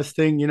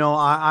interesting.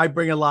 I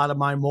bring a lot of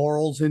my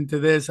morals into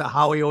this.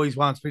 Howie always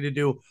wants me to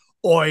do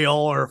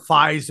oil or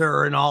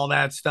Pfizer and all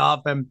that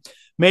stuff. And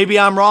maybe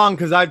I'm wrong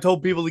because I've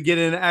told people to get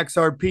in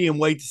XRP and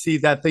wait to see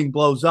if that thing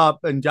blows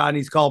up. And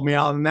Johnny's called me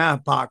out on that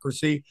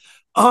hypocrisy.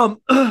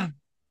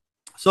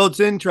 So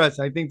it's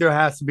interesting. I think there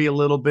has to be a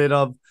little bit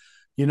of,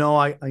 I'm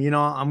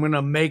going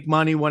to make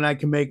money when I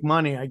can make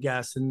money, I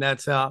guess. And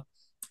that's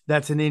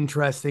an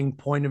interesting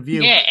point of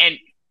view. Yeah, and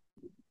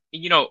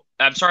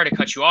I'm sorry to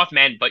cut you off,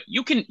 man, but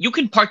you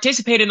can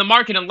participate in the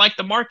market and like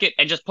the market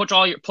and just put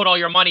all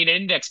your money in an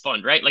index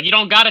fund, right? Like you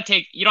don't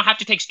have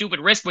to take stupid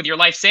risk with your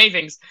life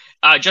savings,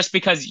 just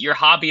because your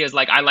hobby is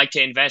like I like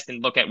to invest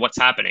and look at what's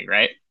happening,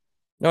 right?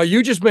 No,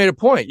 you just made a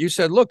point. You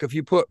said, look, if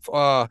you put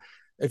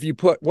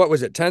what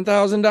was it,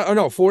 $10,000? Oh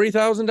no,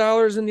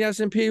 $40,000 in the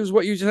S&P was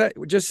what you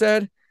just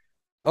said.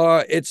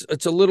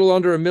 It's a little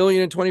under $1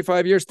 million in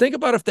 25 years. Think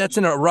about if that's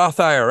in a Roth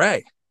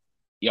IRA.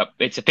 Yep,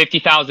 it's a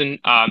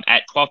 50,000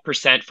 at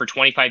 12% for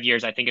 25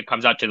 years. I think it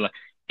comes out to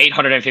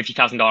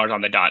 $850,000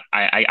 on the dot.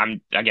 I'm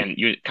again,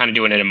 you're kind of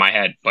doing it in my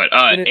head, but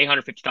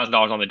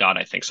 $850,000 on the dot.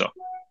 I think so.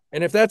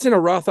 And if that's in a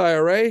Roth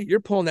IRA, you're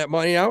pulling that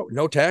money out,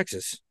 no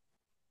taxes.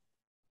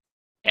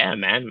 Yeah,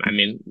 man. I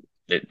mean,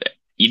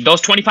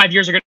 those 25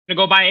 years are going to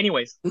go by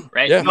anyways,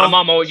 right? Yeah. My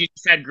mom always used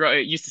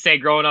to say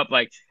growing up,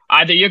 like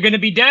either you're going to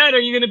be dead or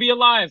you're going to be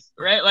alive,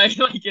 right? Like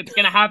it's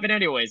going to happen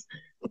anyways.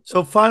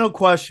 So final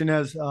question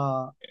is,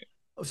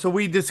 so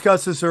we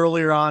discussed this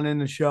earlier on in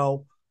the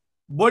show.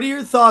 What are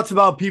your thoughts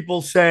about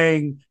people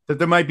saying that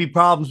there might be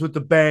problems with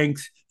the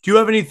banks? Do you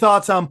have any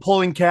thoughts on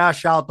pulling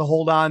cash out to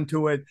hold on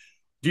to it?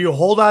 Do you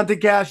hold on to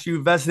cash? Do you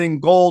invest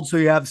in gold so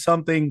you have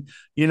something,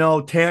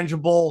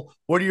 tangible?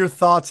 What are your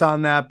thoughts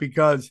on that?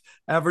 Because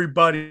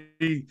everybody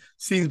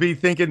seems to be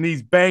thinking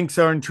these banks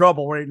are in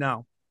trouble right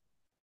now.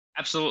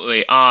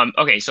 Absolutely.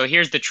 Okay, so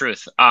here's the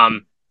truth.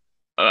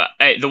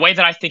 The way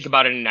that I think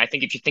about it, and I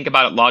think if you think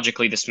about it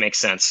logically, this makes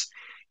sense.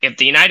 If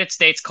the United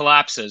States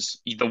collapses,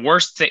 the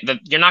worst thing that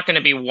you're not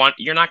going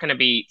to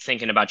be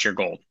thinking about your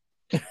gold,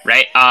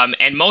 right?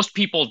 And most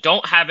people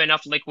don't have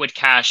enough liquid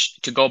cash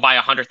to go buy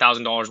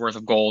 $100,000 worth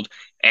of gold,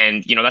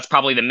 and that's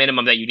probably the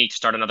minimum that you need to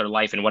start another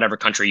life in whatever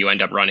country you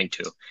end up running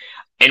to.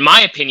 In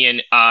my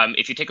opinion,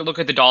 if you take a look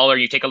at the dollar,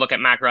 you take a look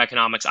at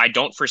macroeconomics, I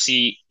don't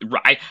foresee.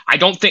 I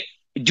don't think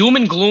doom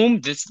and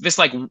gloom. This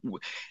like,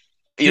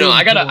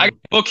 I got a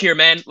book here,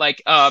 man.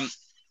 Like,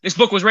 this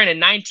book was written in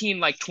in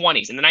the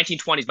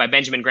 1920s by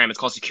Benjamin Graham. It's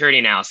called Security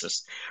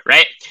Analysis,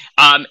 right?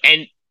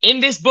 And in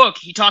this book,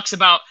 he talks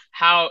about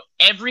how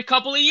every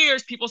couple of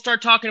years, people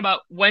start talking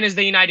about when is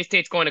the United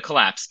States going to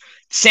collapse.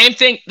 Same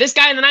thing. This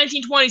guy in the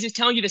 1920s is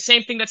telling you the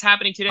same thing that's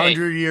happening today.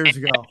 100 years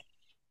ago.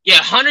 Yeah,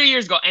 100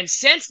 years ago. And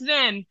since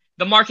then,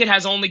 the market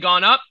has only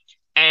gone up.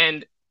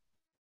 And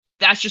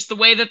that's just the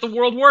way that the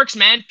world works,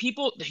 man.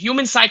 The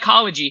human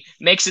psychology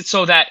makes it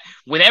so that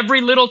with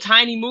every little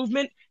tiny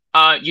movement,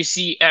 you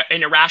see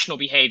an irrational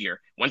behavior.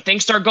 When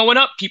things start going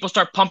up, people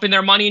start pumping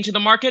their money into the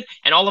market,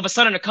 and all of a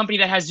sudden, a company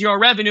that has zero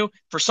revenue,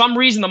 for some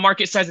reason, the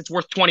market says it's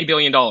worth $20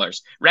 billion,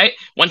 right?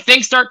 When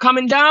things start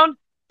coming down,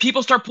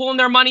 people start pulling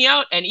their money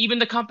out, and even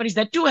the companies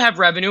that do have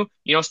revenue,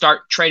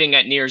 start trading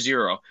at near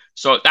zero.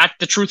 So that's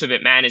the truth of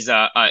it, man, is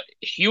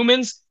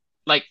humans,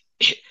 like,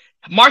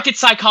 market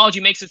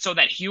psychology makes it so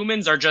that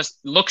humans are just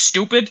look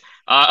stupid.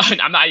 I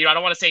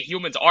don't want to say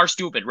humans are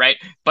stupid, right?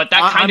 But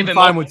that kind of I'm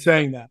fine with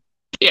saying that.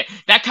 Yeah,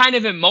 that kind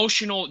of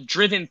emotional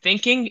driven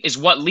thinking is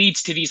what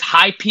leads to these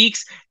high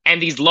peaks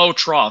and these low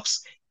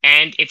troughs.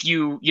 And if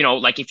you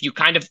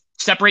kind of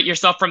separate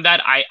yourself from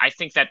that, I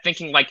think that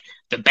thinking like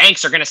the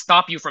banks are going to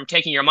stop you from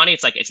taking your money,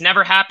 it's like it's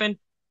never happened.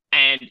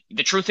 And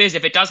the truth is,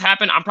 if it does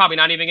happen, I'm probably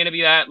not even going to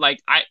be that,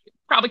 like, I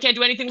probably can't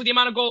do anything with the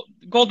amount of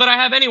gold that I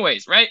have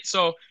anyways, right?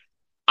 So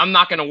I'm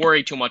not going to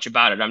worry too much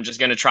about it. I'm just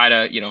going to try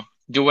to,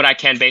 do what I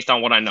can based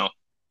on what I know.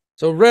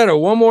 So Reto,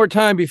 one more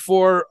time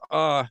before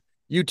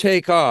you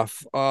take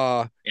off.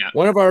 One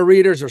of our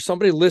readers or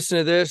somebody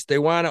listening to this, they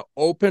want to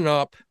open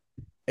up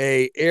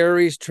a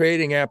Aries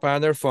trading app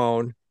on their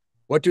phone.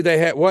 What do they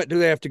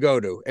have to go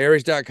to?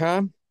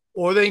 Aries.com?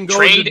 Or they can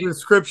go in the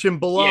description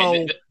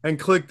below and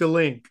click the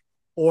link,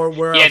 or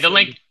where else. The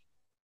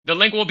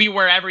link will be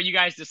wherever you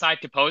guys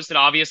decide to post it,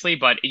 obviously,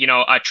 but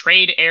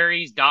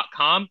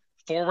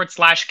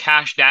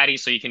tradearies.com/cash daddy,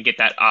 so you can get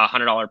that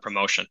 $100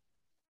 promotion.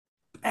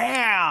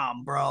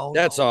 Bam, bro.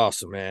 That's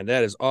awesome, man.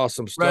 That is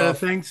awesome stuff. Brother,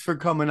 thanks for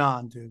coming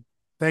on, dude.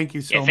 Thank you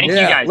so much. Thank you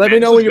guys. Let me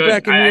know when you're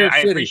back in New York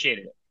City. I appreciate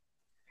it.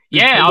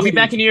 Yeah, I'll be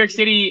back in New York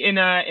City in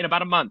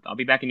about a month. I'll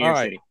be back in New York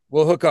City.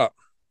 We'll hook up.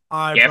 All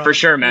right, yeah, brother. For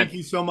sure, man. Thank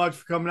you so much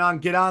for coming on.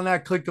 Get on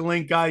that, click the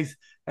link, guys,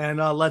 and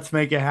let's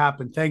make it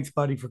happen. Thanks,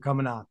 buddy, for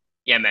coming on.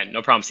 Yeah, man.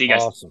 No problem. See you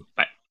guys. Awesome.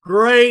 Bye.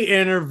 Great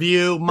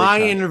interview. My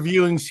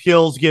interviewing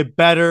skills get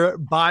better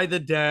by the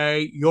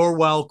day. You're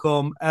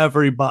welcome,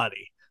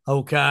 everybody.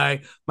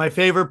 Okay. My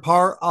favorite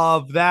part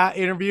of that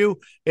interview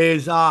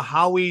is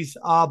Howie's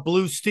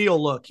blue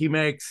steel look he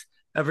makes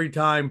every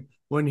time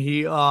when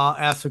he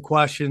asks the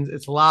questions.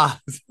 It's a lot.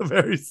 It's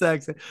very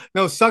sexy.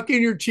 No, suck in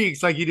your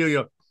cheeks like you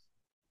do.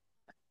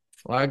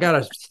 Well, I got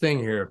a thing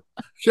here.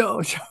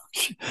 Show.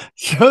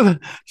 Can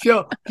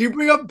you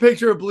bring up a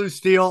picture of blue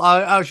steel?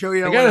 I'll show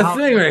you. I got a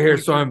thing right here,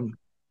 so I'm.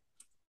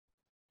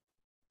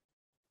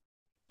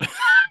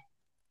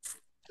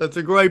 That's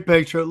a great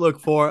picture to look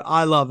for.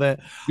 I love it.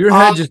 Your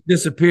head just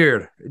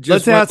disappeared.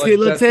 Let's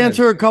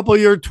answer a couple of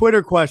your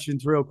Twitter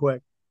questions real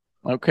quick.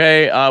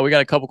 Okay, we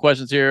got a couple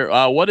questions here.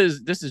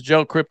 This is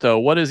Joe Crypto.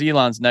 What is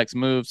Elon's next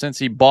move since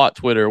he bought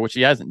Twitter, which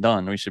he hasn't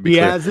done? We should be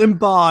clear. He hasn't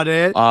bought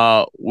it.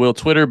 Will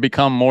Twitter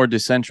become more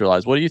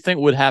decentralized? What do you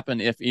think would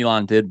happen if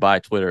Elon did buy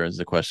Twitter? Is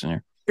the question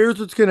here. Here's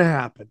what's going to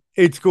happen.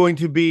 It's going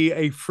to be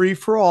a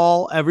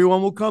free-for-all.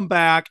 Everyone will come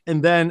back,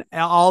 and then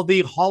all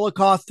the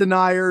Holocaust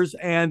deniers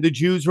and the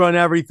Jews run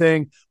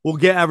everything will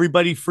get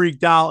everybody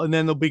freaked out, and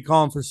then they'll be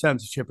calling for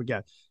censorship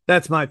again.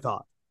 That's my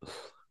thought.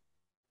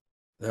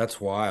 That's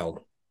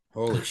wild.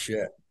 Holy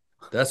shit.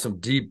 That's some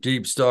deep,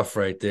 deep stuff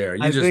right there.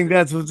 I think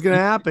that's what's going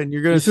to happen.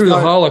 You're going to threw the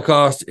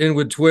Holocaust in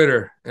with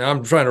Twitter, and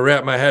I'm trying to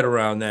wrap my head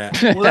around that.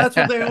 Well, that's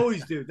what they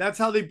always do. That's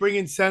how they bring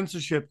in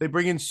censorship. They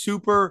bring in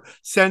super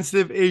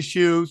sensitive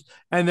issues,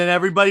 and then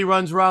everybody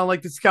runs around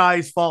like the sky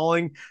is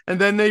falling,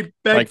 and then they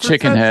beg like for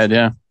chicken head,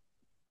 yeah.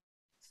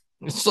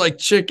 It's like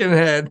chicken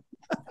head.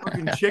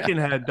 Fucking chicken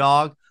head,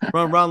 dog.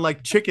 Run around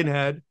like chicken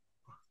head.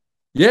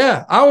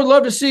 Yeah, I would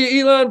love to see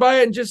Elon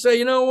buy it and just say,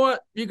 you know what?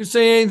 You can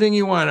say anything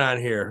you want on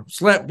here.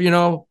 Slap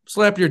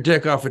your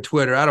dick off of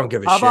Twitter. I don't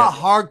give a shit. How about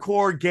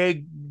hardcore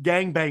gay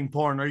gangbang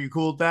porn? Are you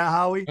cool with that,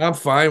 Howie? I'm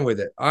fine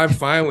with it.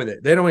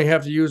 They don't even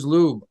have to use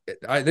lube.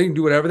 They can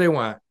do whatever they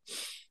want.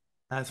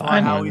 That's why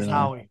Howie's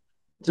Howie.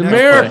 It's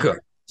America.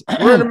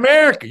 We're in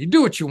America. You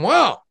do what you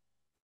want.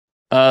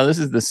 This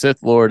is the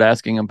Sith Lord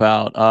asking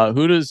about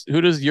who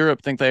does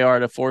Europe think they are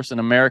to force an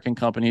American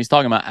company? He's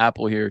talking about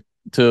Apple here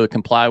to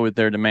comply with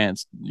their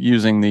demands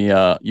using the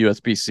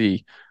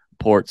USB-C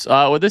ports.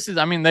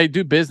 They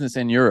do business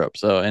in Europe,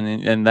 so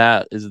and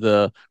that is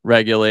the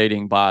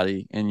regulating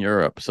body in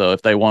Europe. So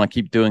if they want to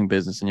keep doing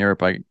business in Europe,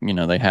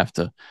 they have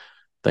to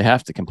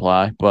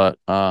comply. But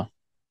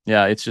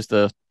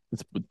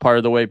it's part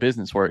of the way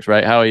business works,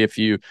 right? Howie, if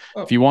you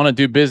want to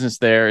do business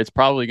there, it's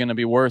probably going to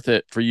be worth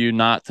it for you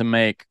not to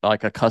make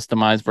like a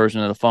customized version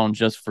of the phone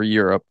just for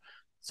Europe.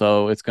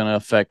 So it's going to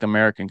affect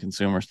American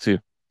consumers too.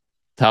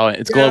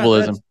 It's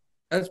globalism.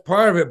 That's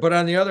part of it. But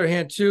on the other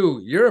hand, too,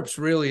 Europe's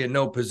really in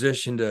no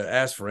position to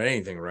ask for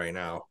anything right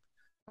now.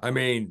 I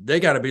mean, they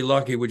got to be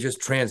lucky with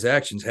just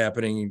transactions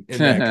happening in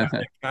that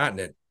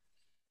continent.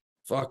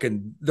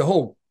 Fucking the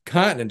whole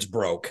continent's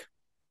broke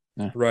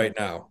right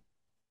now.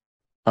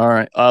 All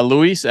right.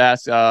 Luis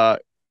asks,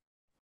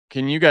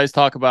 can you guys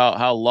talk about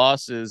how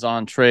losses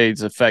on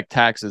trades affect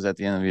taxes at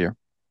the end of the year?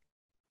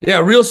 Yeah,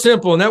 real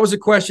simple. And that was a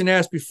question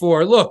asked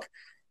before. Look,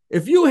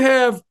 if you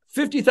have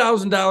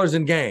 $50,000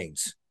 in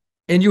gains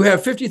and you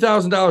have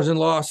 $50,000 in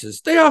losses,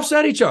 they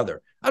offset each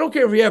other. I don't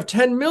care if you have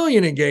 10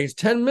 million in gains,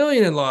 10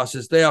 million in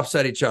losses, they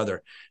offset each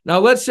other. Now,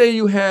 let's say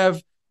you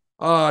have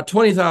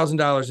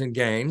 $20,000 in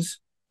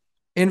gains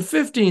and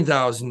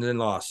 15,000 in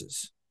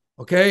losses.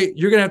 Okay,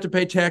 you're going to have to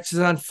pay taxes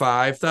on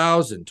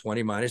 5,000.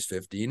 20 minus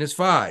 15 is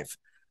 5.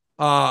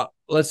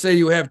 Let's say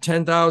you have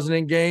 10,000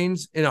 in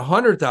gains and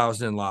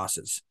 100,000 in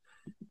losses.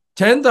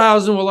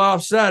 10,000 will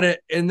offset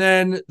it, and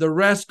then the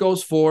rest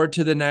goes forward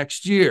to the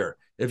next year.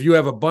 If you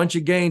have a bunch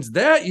of gains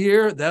that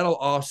year, that'll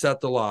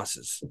offset the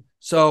losses.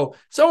 So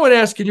someone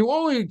asked, can you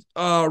only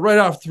write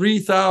off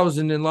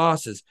 3,000 in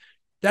losses?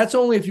 That's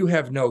only if you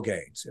have no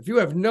gains. If you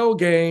have no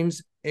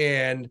gains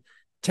and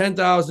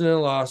 10,000 in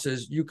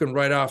losses, you can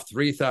write off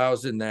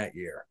 3,000 that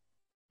year,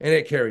 and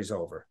it carries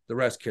over. The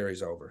rest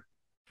carries over.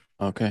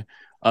 Okay.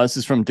 This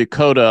is from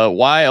Dakota.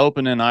 Why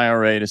open an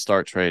IRA to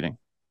start trading?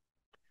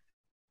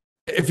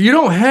 If you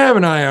don't have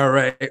an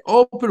IRA,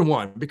 open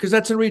one, because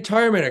that's a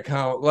retirement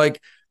account.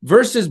 Like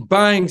versus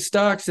buying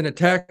stocks in a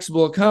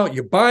taxable account,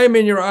 you buy them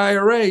in your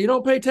IRA, you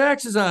don't pay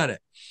taxes on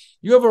it.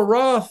 You have a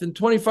Roth in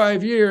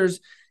 25 years,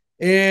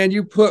 and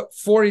you put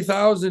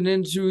 40,000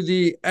 into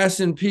the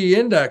S&P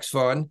index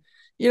fund.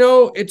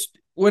 It's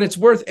when it's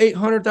worth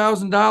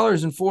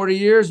 $800,000 in 40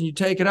 years, and you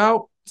take it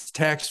out, it's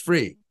tax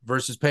free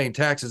versus paying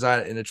taxes on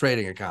it in a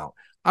trading account.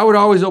 I would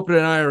always open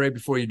an IRA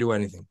before you do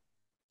anything.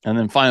 And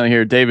then finally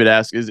here, David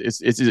asks,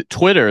 is it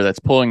Twitter that's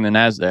pulling the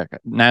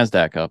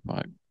NASDAQ up?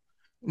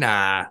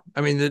 Nah.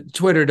 I mean, the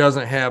Twitter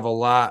doesn't have a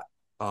lot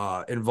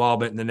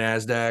involvement in the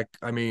NASDAQ.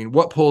 I mean,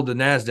 what pulled the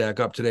NASDAQ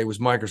up today was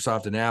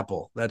Microsoft and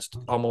Apple. That's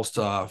almost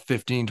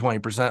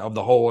 15-20% of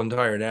the whole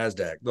entire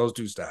NASDAQ, those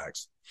two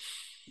stocks.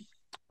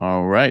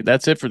 All right.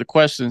 That's it for the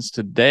questions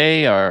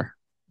today. Are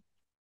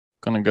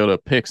going to go to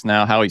picks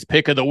now. Howie's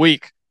pick of the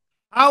week.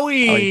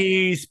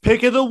 Howie's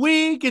pick of the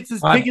week. It's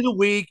his pick of the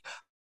week.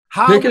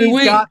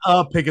 Howie's got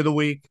a pick of the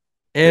week.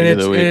 And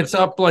it's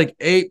up like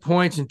 8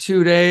 points in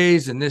 2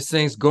 days, and this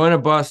thing's going to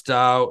bust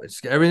out.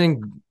 It's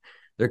everything.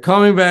 They're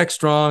coming back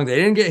strong. They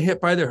didn't get hit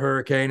by the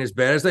hurricane as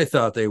bad as they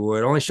thought they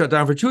would. Only shut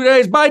down for 2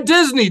 days by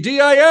Disney.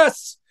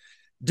 DIS.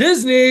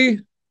 Disney.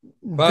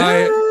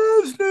 By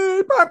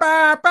Disney. And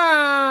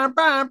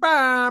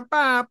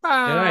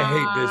I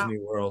hate Disney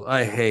World.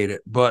 I hate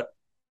it. But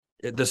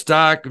the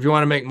stock, if you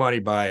want to make money,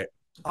 buy it.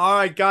 All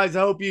right, guys.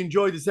 I hope you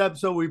enjoyed this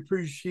episode. We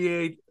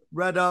appreciate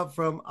Reda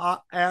from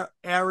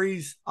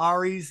Aries.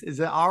 Is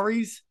it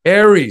Aries?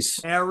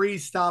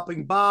 Aries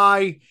stopping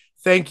by.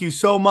 Thank you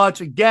so much.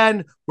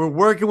 Again, we're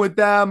working with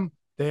them.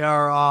 They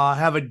are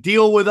have a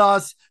deal with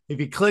us. If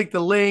you click the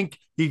link,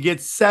 you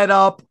get set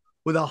up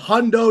with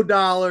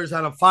 $100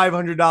 on a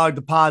 $500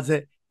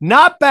 deposit.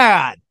 Not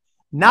bad.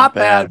 Not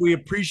bad. We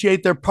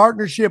appreciate their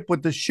partnership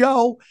with the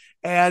show.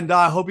 And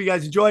I hope you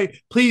guys enjoy.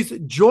 Please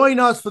join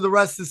us for the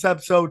rest of this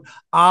episode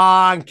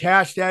on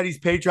Cash Daddy's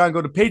Patreon.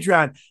 Go to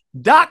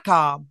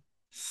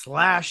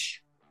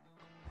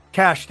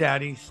patreon.com/Cash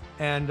Daddies.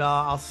 And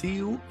I'll see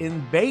you in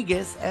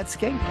Vegas at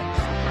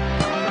Skankfest.